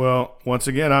right. Well, once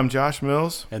again, I'm Josh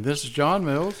Mills. And this is John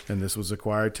Mills. And this was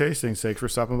Acquired Tastings. Thanks for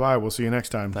stopping by. We'll see you next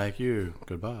time. Thank you.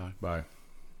 Goodbye. Bye.